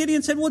said,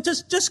 Gideon said, well,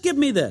 just give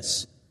me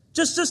this.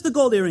 Just the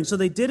gold earrings. So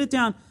they did it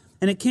down,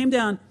 and it came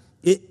down.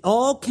 It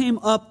all came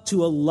up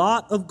to a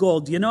lot of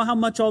gold. Do you know how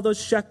much all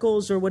those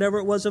shekels or whatever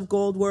it was of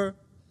gold were?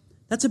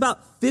 That's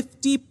about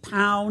 50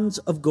 pounds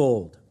of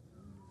gold.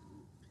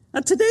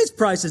 At today's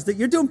prices, that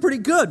you're doing pretty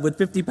good with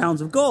 50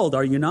 pounds of gold,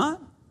 are you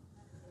not?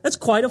 That's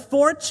quite a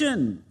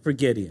fortune for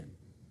Gideon.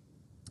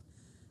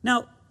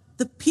 Now,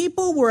 the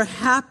people were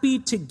happy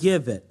to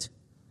give it.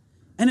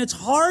 And it's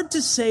hard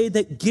to say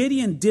that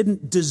Gideon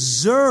didn't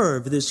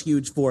deserve this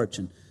huge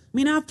fortune. I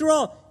mean, after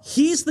all,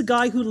 he's the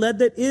guy who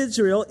led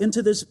Israel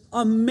into this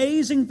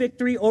amazing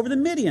victory over the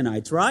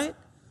Midianites, right?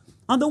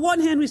 On the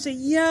one hand, we say,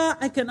 yeah,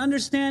 I can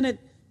understand it.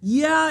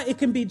 Yeah, it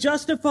can be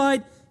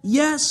justified.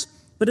 Yes,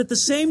 but at the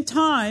same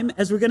time,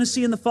 as we're going to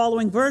see in the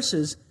following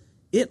verses,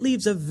 it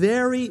leaves a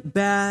very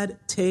bad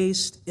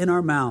taste in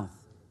our mouth.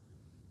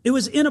 It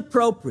was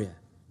inappropriate.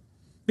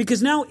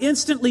 Because now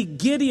instantly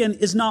Gideon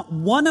is not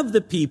one of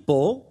the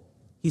people.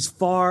 He's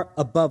far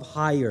above,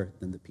 higher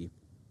than the people.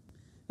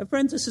 And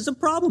friends, this is a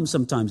problem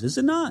sometimes, is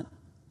it not?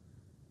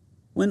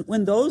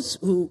 When those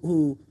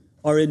who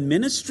are in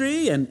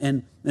ministry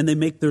and they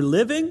make their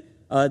living,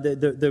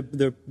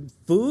 their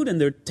food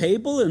and their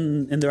table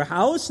and their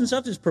house and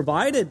stuff is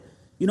provided,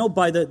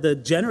 by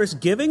the generous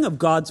giving of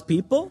God's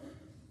people.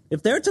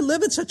 If they're to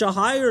live at such a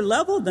higher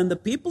level than the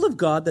people of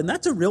God, then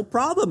that's a real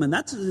problem. And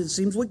that's, it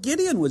seems, what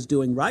Gideon was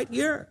doing right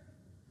here.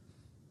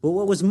 But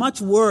what was much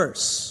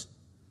worse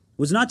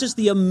was not just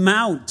the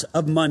amount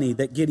of money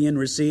that Gideon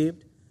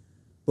received,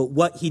 but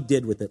what he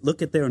did with it.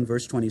 Look at there in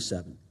verse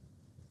 27.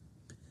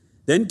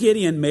 Then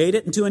Gideon made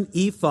it into an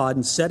ephod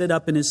and set it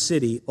up in his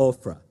city,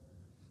 Ophrah.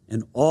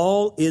 And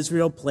all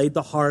Israel played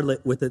the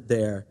harlot with it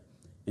there,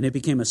 and it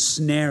became a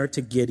snare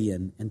to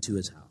Gideon and to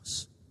his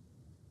house.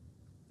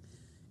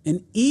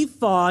 An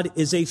ephod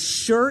is a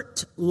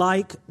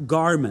shirt-like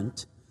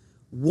garment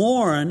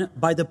worn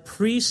by the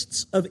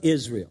priests of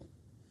Israel.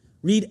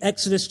 Read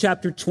Exodus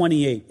chapter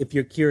 28 if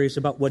you're curious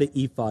about what an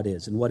ephod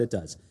is and what it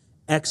does.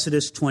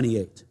 Exodus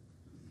 28.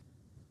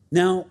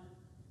 Now,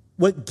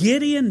 what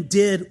Gideon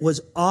did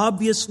was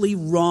obviously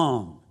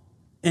wrong,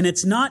 and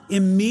it's not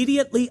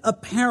immediately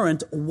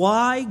apparent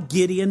why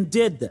Gideon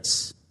did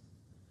this.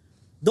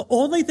 The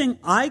only thing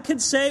I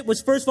could say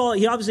was, first of all,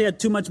 he obviously had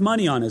too much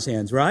money on his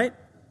hands, right?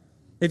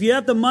 If you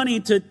have the money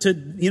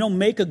to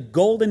make a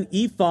golden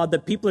ephod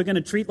that people are going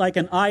to treat like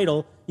an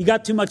idol, you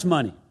got too much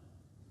money.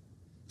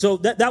 So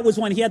that was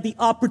when he had the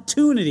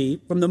opportunity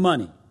from the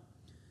money.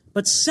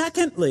 But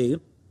secondly,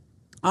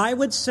 I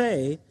would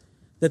say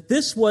that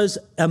this was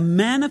a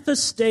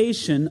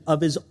manifestation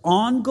of his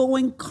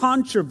ongoing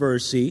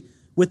controversy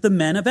with the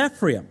men of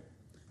Ephraim.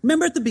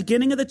 Remember at the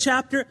beginning of the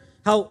chapter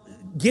how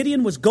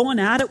Gideon was going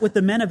at it with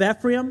the men of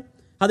Ephraim?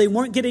 How they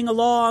weren't getting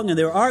along and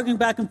they were arguing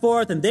back and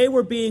forth and they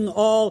were being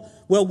all,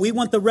 well, we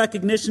want the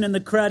recognition and the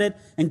credit.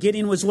 And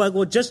Gideon was like,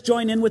 well, just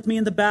join in with me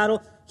in the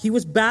battle. He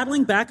was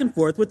battling back and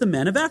forth with the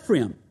men of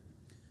Ephraim.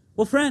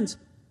 Well, friends,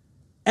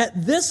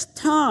 at this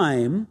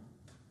time,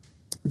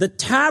 the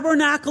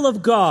tabernacle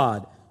of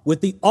God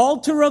with the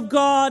altar of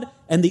God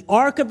and the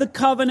Ark of the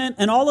Covenant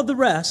and all of the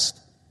rest,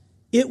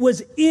 it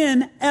was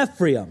in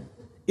Ephraim.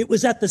 It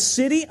was at the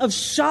city of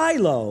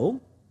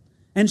Shiloh,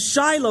 and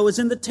Shiloh is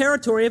in the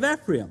territory of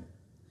Ephraim.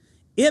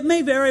 It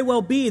may very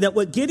well be that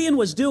what Gideon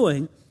was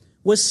doing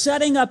was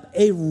setting up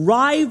a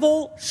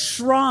rival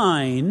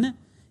shrine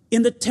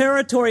in the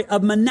territory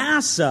of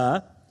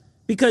Manasseh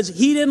because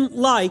he didn't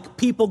like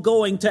people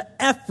going to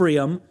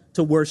Ephraim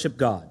to worship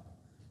God.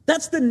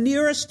 That's the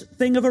nearest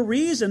thing of a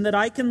reason that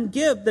I can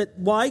give that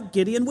why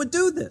Gideon would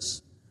do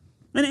this.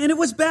 And it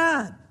was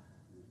bad.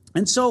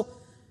 And so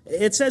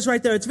it says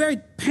right there, it's very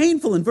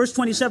painful in verse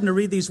 27 to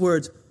read these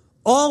words.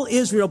 All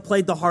Israel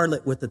played the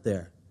harlot with it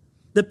there.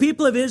 The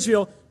people of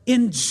Israel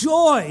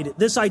enjoyed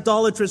this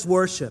idolatrous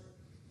worship.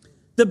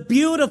 The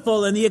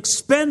beautiful and the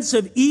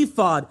expensive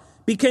ephod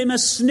became a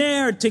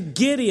snare to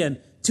Gideon,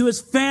 to his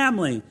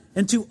family,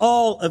 and to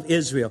all of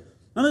Israel.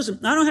 Now listen,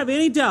 I don't have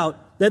any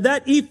doubt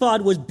that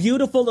ephod was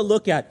beautiful to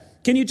look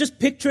at. Can you just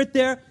picture it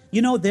there?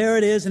 There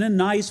it is in a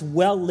nice,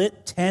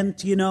 well-lit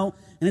tent, and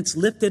it's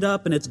lifted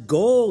up, and it's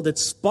gold, it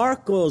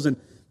sparkles, and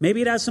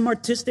maybe it has some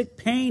artistic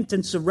paint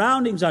and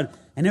surroundings on it.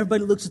 And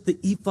everybody looks at the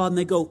ephod and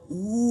they go,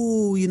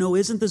 ooh,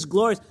 isn't this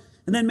glorious?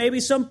 And then maybe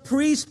some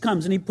priest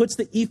comes and he puts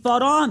the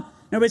ephod on.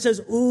 And everybody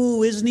says,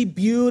 ooh, isn't he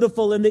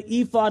beautiful in the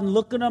ephod? And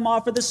look at him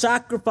offer the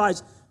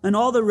sacrifice and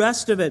all the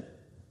rest of it.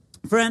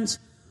 Friends,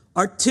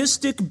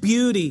 artistic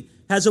beauty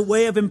has a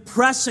way of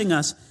impressing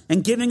us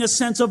and giving a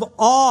sense of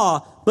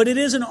awe, but it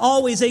isn't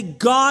always a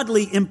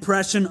godly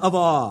impression of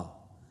awe.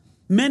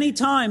 Many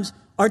times,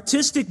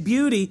 artistic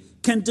beauty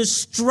can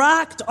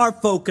distract our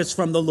focus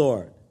from the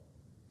Lord.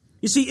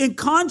 You see, in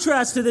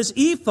contrast to this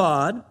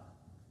ephod,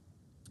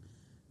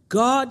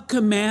 God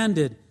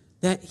commanded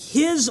that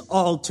his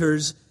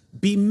altars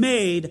be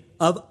made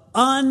of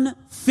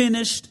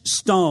unfinished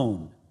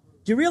stone.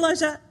 Do you realize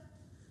that?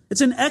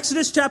 It's in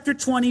Exodus chapter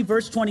 20,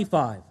 verse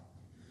 25.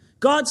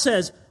 God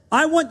says,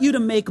 I want you to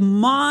make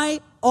my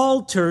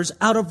altars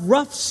out of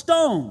rough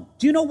stone.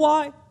 Do you know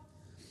why?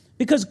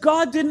 Because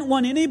God didn't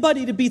want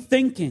anybody to be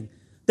thinking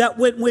that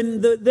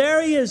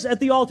there he is at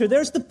the altar,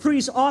 there's the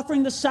priest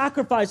offering the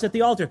sacrifice at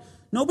the altar.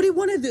 God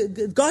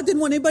didn't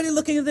want anybody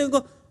looking at it and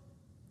go,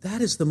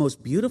 that is the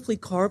most beautifully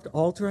carved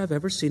altar I've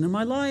ever seen in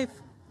my life.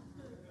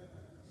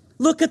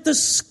 Look at the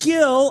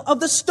skill of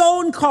the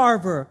stone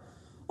carver.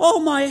 Oh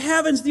my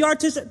heavens, the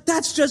artist,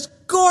 that's just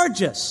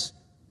gorgeous.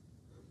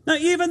 Now,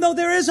 even though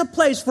there is a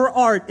place for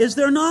art, is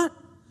there not?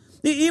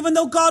 Even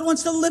though God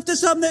wants to lift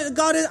us up,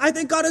 I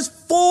think God is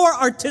for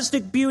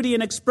artistic beauty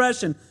and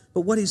expression.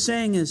 But what he's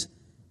saying is,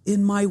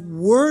 in my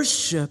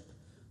worship,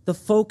 the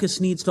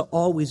focus needs to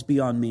always be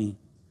on me.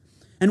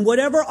 And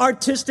whatever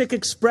artistic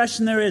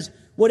expression there is,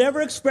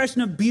 whatever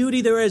expression of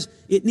beauty there is,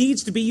 it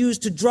needs to be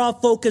used to draw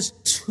focus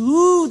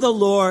to the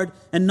Lord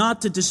and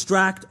not to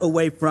distract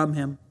away from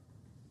him.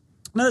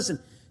 Now listen,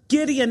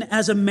 Gideon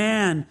as a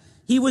man,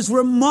 he was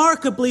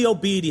remarkably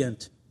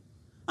obedient.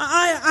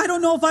 I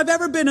don't know if I've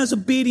ever been as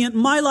obedient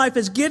in my life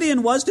as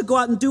Gideon was to go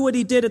out and do what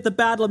he did at the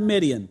Battle of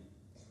Midian.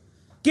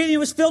 Gideon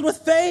was filled with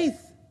faith.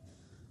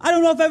 I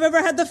don't know if I've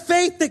ever had the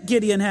faith that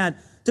Gideon had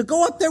to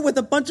go up there with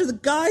a bunch of the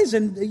guys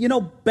and,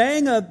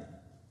 bang a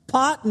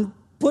pot and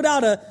put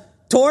out a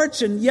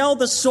torch and yell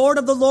the sword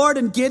of the Lord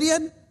and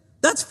Gideon.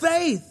 That's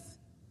faith.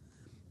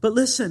 But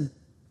listen,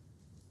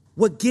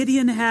 what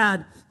Gideon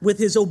had with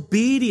his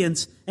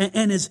obedience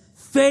and his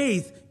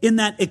faith in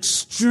that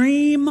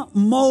extreme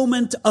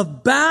moment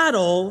of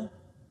battle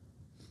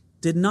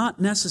did not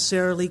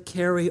necessarily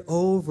carry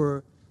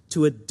over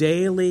to a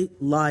daily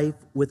life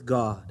with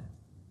God.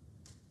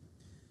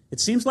 It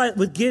seems like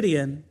with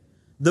Gideon,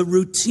 the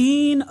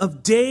routine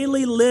of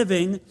daily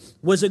living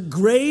was a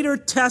greater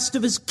test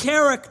of his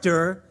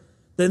character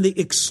than the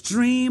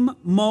extreme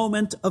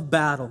moment of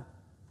battle.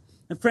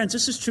 And friends,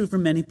 this is true for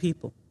many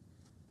people.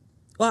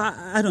 Well,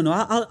 I don't know.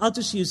 I'll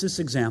just use this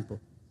example.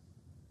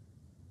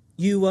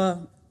 You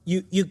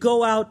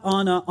go out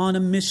on a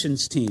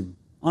missions team,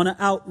 on an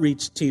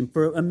outreach team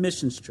for a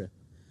missions trip.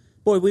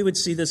 Boy, we would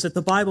see this at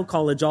the Bible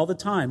college all the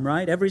time,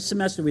 right? Every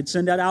semester we'd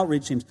send out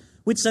outreach teams.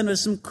 We'd send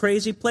us some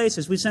crazy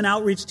places. We sent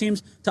outreach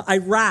teams to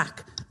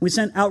Iraq. We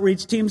sent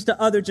outreach teams to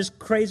other just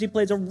crazy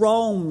places,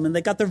 Rome, and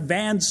they got their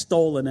vans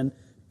stolen and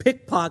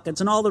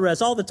pickpockets and all the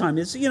rest all the time.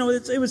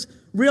 It was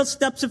real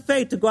steps of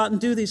faith to go out and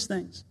do these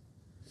things.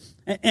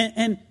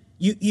 And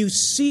you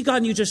see God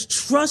and you just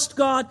trust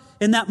God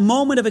in that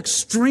moment of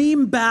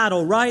extreme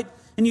battle, right?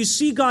 And you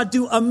see God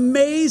do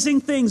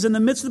amazing things in the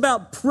midst of the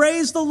battle.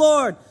 Praise the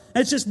Lord.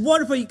 And it's just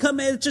wonderful. You come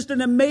in, it's just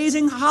an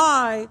amazing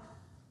high.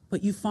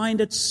 But you find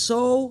it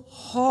so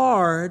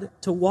hard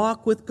to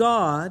walk with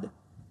God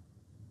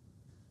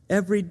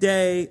every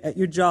day at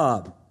your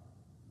job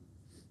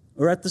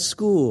or at the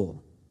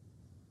school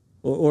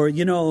or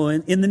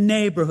in the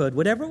neighborhood,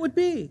 whatever it would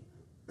be.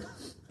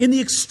 In the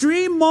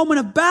extreme moment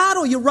of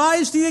battle, you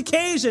rise to the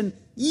occasion.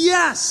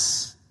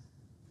 Yes.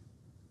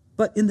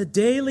 But in the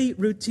daily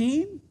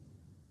routine,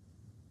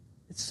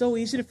 it's so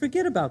easy to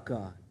forget about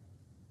God.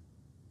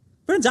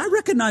 Friends, I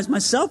recognize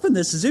myself in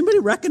this. Does anybody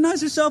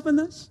recognize yourself in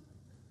this?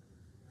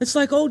 It's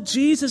like, oh,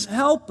 Jesus,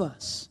 help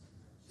us.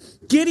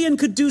 Gideon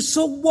could do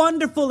so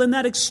wonderful in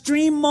that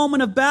extreme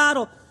moment of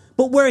battle,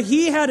 but where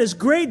he had his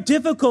great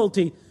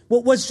difficulty,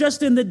 what was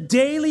just in the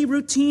daily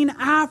routine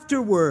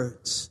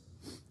afterwards.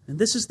 And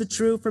this is the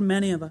truth for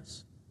many of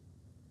us.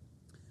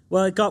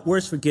 Well, it got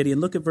worse for Gideon.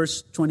 Look at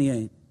verse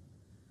 28.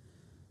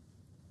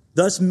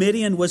 Thus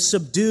Midian was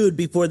subdued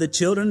before the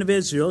children of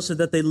Israel, so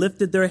that they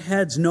lifted their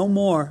heads no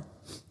more.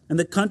 And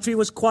the country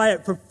was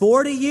quiet for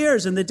 40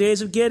 years in the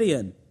days of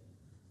Gideon.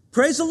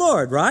 Praise the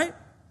Lord, right?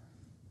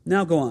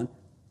 Now go on.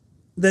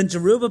 Then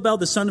Jerubbaal,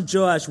 the son of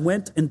Joash,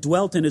 went and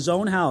dwelt in his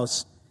own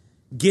house.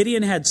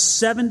 Gideon had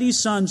 70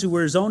 sons who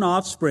were his own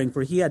offspring,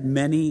 for he had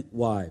many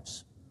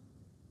wives.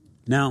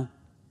 Now,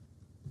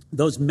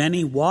 those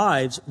many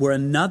wives were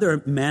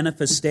another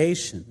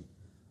manifestation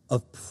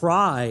of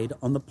pride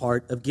on the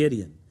part of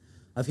Gideon,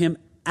 of him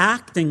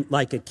acting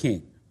like a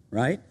king,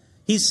 right?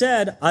 He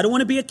said, I don't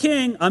want to be a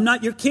king. I'm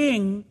not your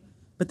king.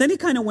 But then he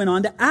kind of went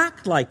on to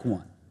act like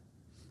one.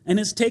 And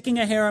is taking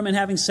a harem and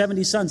having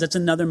 70 sons. That's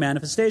another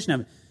manifestation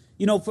of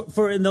it.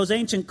 For in those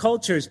ancient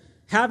cultures,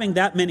 having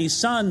that many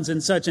sons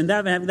and such and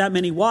having that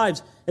many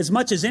wives, as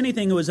much as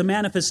anything, it was a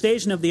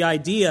manifestation of the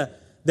idea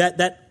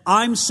that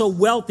I'm so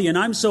wealthy and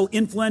I'm so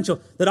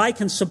influential that I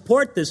can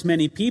support this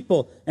many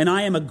people and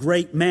I am a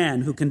great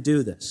man who can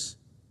do this.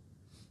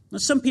 Now,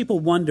 some people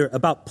wonder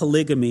about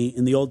polygamy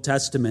in the Old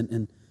Testament,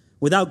 and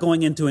without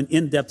going into an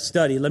in-depth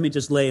study, let me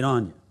just lay it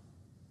on you.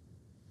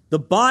 The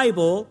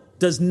Bible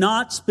does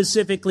not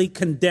specifically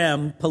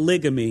condemn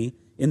polygamy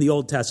in the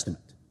Old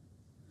Testament.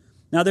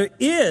 Now, there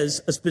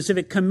is a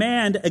specific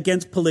command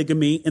against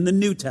polygamy in the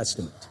New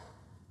Testament.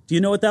 Do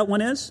you know what that one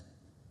is?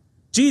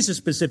 Jesus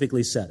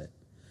specifically said it.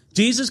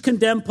 Jesus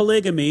condemned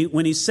polygamy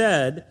when he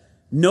said,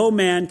 no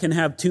man can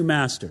have two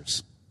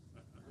masters.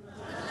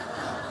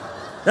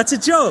 That's a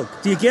joke.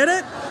 Do you get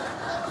it?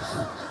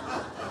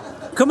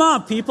 Come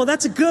on, people.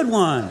 That's a good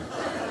one.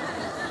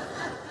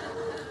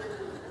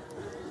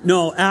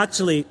 No,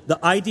 actually,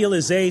 the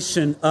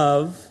idealization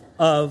for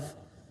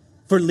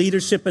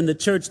leadership in the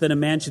church that a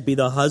man should be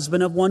the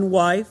husband of one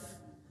wife.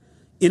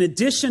 In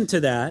addition to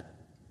that,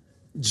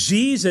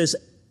 Jesus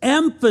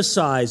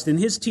emphasized in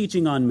his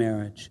teaching on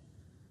marriage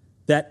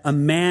that a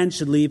man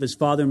should leave his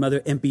father and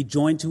mother and be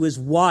joined to his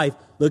wife,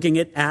 looking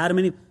at Adam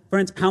and Eve.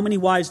 Friends, how many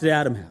wives did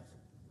Adam have?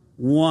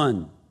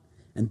 One.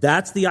 And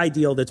that's the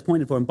ideal that's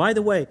pointed for. And by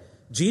the way,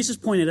 Jesus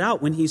pointed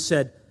out when he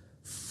said,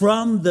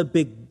 from the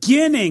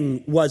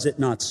beginning was it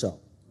not so?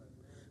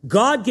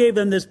 God gave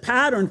them this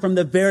pattern from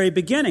the very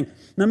beginning.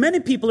 Now, many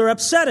people are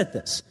upset at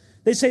this.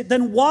 They say,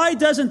 then why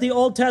doesn't the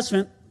Old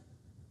Testament,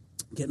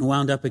 getting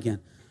wound up again,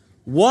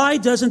 why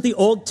doesn't the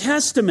Old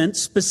Testament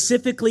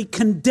specifically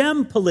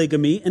condemn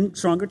polygamy in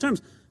stronger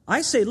terms?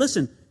 I say,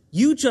 listen,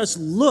 you just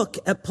look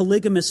at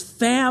polygamous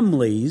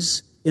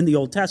families in the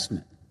Old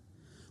Testament.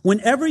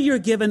 Whenever you're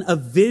given a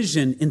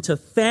vision into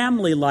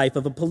family life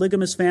of a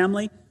polygamous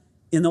family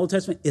in the Old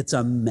Testament, it's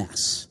a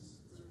mess.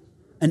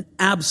 An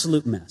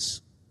absolute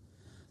mess.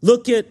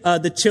 Look at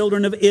the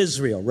children of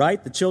Israel,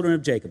 right? The children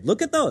of Jacob.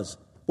 Look at those.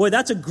 Boy,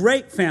 that's a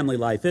great family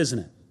life, isn't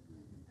it?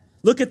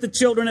 Look at the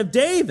children of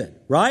David,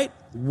 right?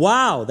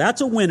 Wow,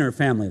 that's a winner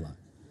family life.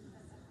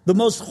 The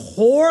most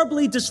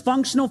horribly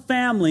dysfunctional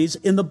families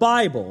in the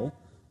Bible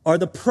are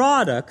the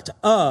product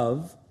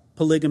of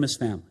polygamous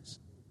families.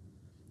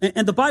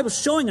 And the Bible's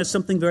showing us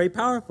something very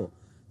powerful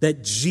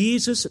that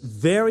Jesus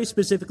very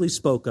specifically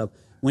spoke of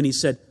when he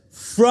said,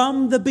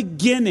 from the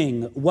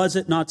beginning was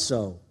it not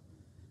so,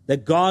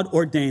 that God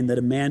ordained that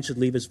a man should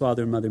leave his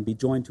father and mother and be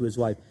joined to his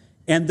wife,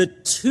 and the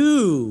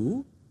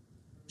two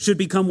should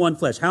become one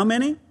flesh. How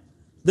many?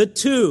 The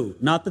two,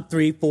 not the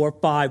 3, 4,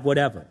 5,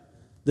 whatever.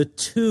 The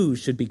two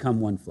should become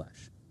one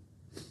flesh.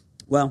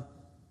 Well,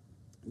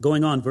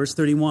 going on, verse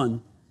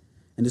 31,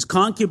 and his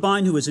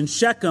concubine who was in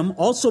Shechem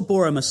also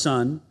bore him a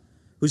son,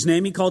 whose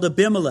name he called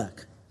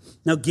Abimelech.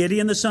 Now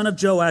Gideon the son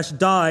of Joash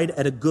died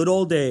at a good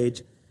old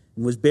age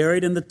and was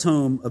buried in the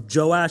tomb of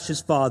Joash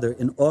his father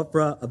in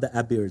Ophrah of the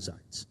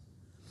Abiezrites.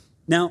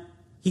 Now,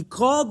 he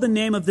called the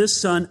name of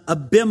this son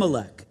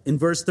Abimelech in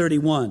verse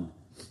 31.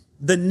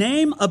 The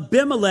name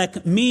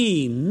Abimelech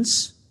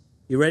means,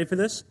 you ready for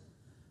this?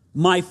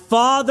 My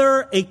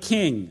father a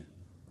king.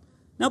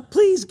 Now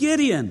please,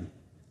 Gideon.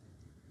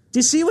 Do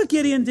you see what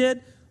Gideon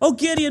did? Oh,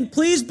 Gideon,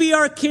 please be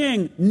our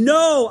king.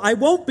 No, I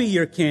won't be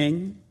your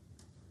king.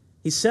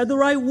 He said the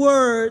right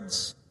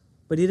words,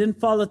 but he didn't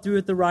follow through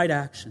with the right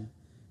action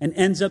and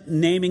ends up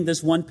naming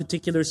this one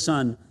particular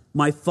son,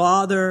 my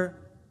father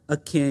a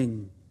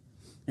king.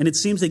 And it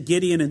seems that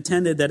Gideon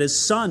intended that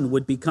his son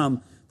would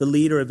become the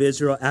leader of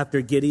Israel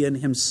after Gideon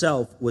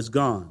himself was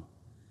gone.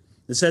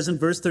 It says in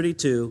verse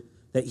 32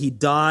 that he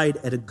died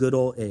at a good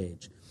old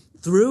age.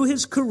 Through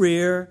his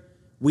career,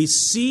 we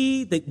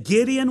see that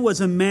Gideon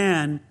was a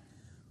man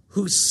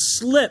who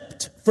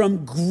slipped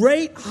from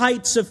great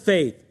heights of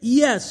faith.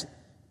 Yes,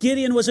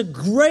 Gideon was a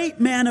great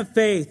man of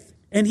faith,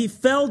 and he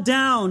fell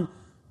down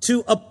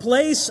to a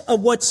place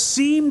of what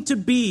seemed to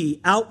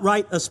be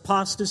outright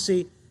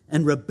apostasy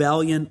and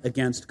rebellion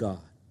against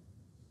God.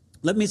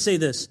 Let me say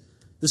this.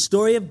 The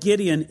story of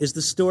Gideon is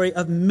the story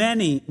of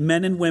many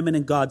men and women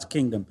in God's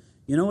kingdom.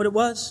 You know what it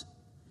was?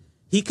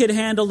 He could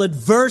handle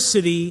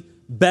adversity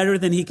better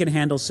than he could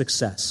handle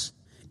success.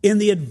 In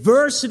the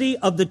adversity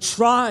of the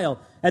trial,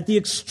 at the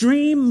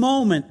extreme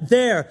moment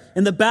there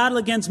in the battle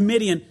against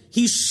Midian,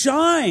 he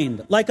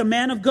shined like a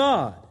man of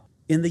God.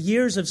 In the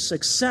years of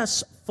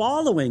success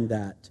following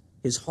that,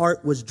 his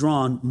heart was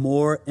drawn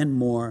more and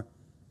more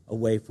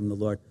away from the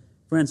Lord.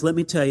 Friends, let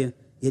me tell you,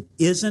 it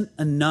isn't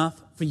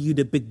enough for you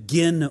to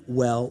begin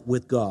well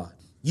with God.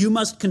 You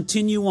must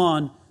continue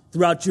on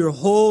throughout your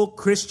whole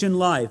Christian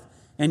life.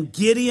 And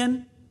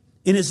Gideon,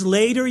 in his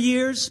later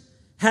years,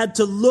 had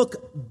to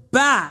look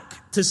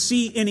back to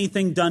see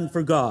anything done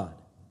for God.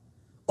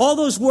 All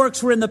those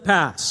works were in the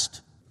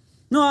past.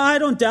 No, I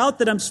don't doubt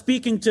that I'm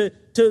speaking to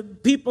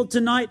people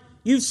tonight.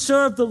 You've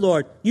served the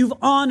Lord. You've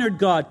honored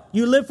God.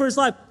 You live for his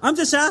life. I'm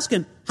just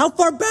asking, how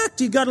far back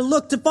do you got to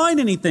look to find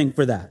anything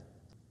for that?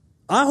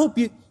 I hope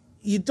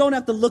you don't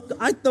have to look.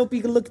 I hope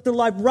you can look at their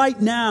life right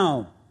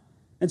now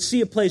and see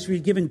a place where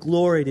you're giving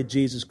glory to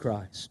Jesus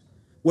Christ,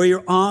 where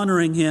you're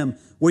honoring him,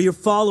 where you're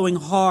following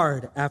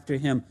hard after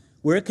him,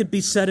 where it could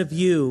be said of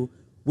you,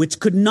 which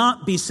could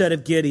not be said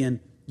of Gideon,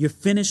 you're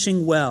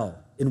finishing well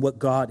in what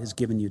God has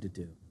given you to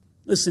do.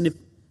 Listen,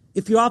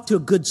 if you're off to a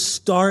good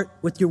start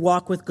with your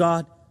walk with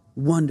God,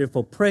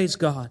 wonderful, praise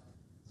God.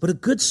 But a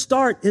good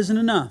start isn't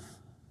enough.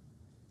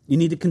 You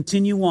need to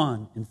continue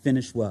on and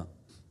finish well.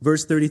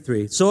 Verse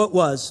 33, so it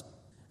was,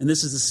 and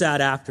this is the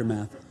sad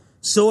aftermath,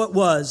 so it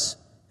was,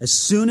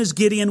 as soon as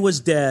Gideon was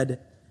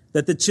dead,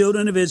 that the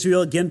children of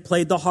Israel again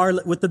played the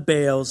harlot with the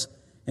Baals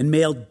and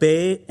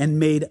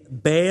made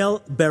Baal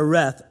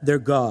Bereth their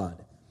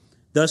god.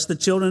 Thus the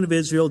children of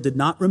Israel did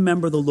not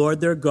remember the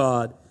Lord their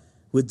God,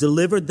 who had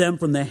delivered them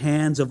from the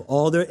hands of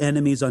all their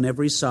enemies on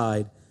every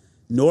side,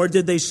 nor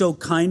did they show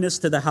kindness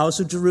to the house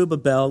of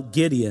Jerubbaal,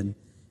 Gideon,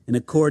 in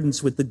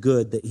accordance with the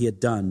good that he had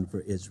done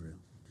for Israel.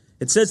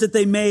 It says that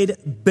they made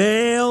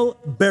Baal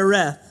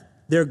Bereth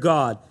their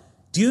god.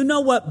 Do you know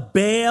what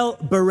Baal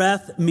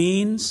Bereth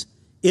means?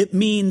 It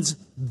means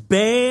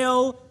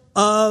Baal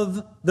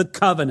of the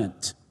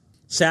covenant.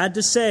 Sad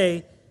to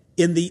say,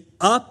 in the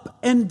up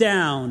and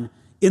down,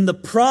 in the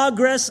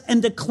progress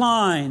and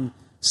decline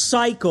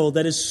cycle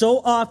that is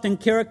so often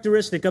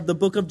characteristic of the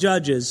book of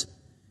Judges,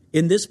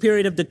 in this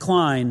period of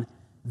decline,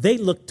 they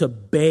look to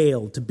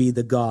Baal to be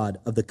the god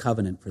of the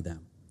covenant for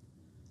them.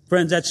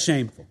 Friends, that's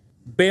shameful.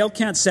 Baal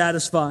can't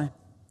satisfy.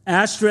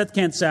 Ashtoreth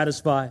can't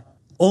satisfy.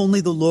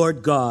 Only the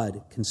Lord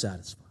God can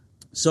satisfy.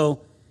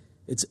 So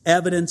it's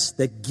evidence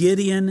that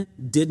Gideon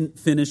didn't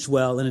finish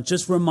well, and it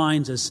just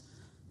reminds us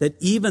that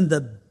even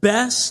the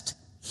best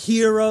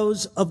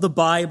heroes of the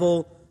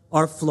Bible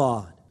are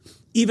flawed.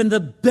 Even the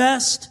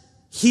best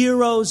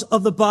heroes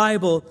of the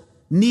Bible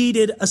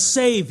needed a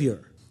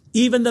Savior.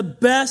 Even the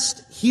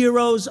best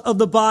heroes of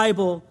the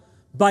Bible,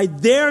 by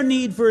their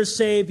need for a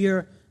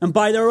Savior and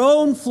by their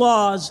own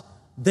flaws,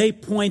 they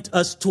point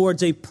us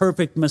towards a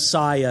perfect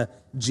Messiah,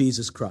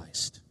 Jesus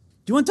Christ.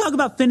 Do you want to talk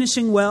about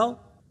finishing well?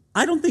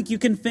 I don't think you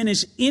can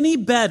finish any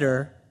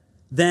better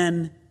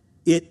than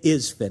it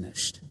is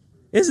finished.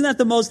 Isn't that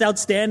the most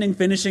outstanding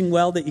finishing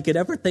well that you could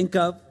ever think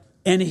of?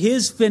 And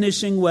his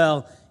finishing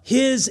well,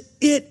 his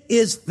it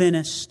is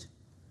finished.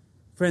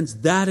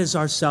 Friends, that is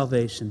our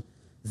salvation.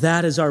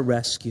 That is our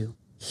rescue.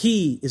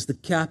 He is the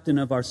captain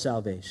of our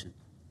salvation.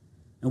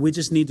 And we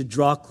just need to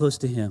draw close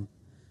to him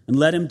and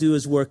let him do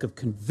his work of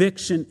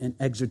conviction and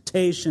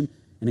exhortation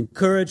and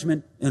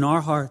encouragement in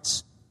our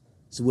hearts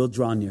so we'll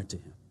draw near to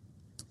him.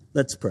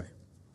 Let's pray.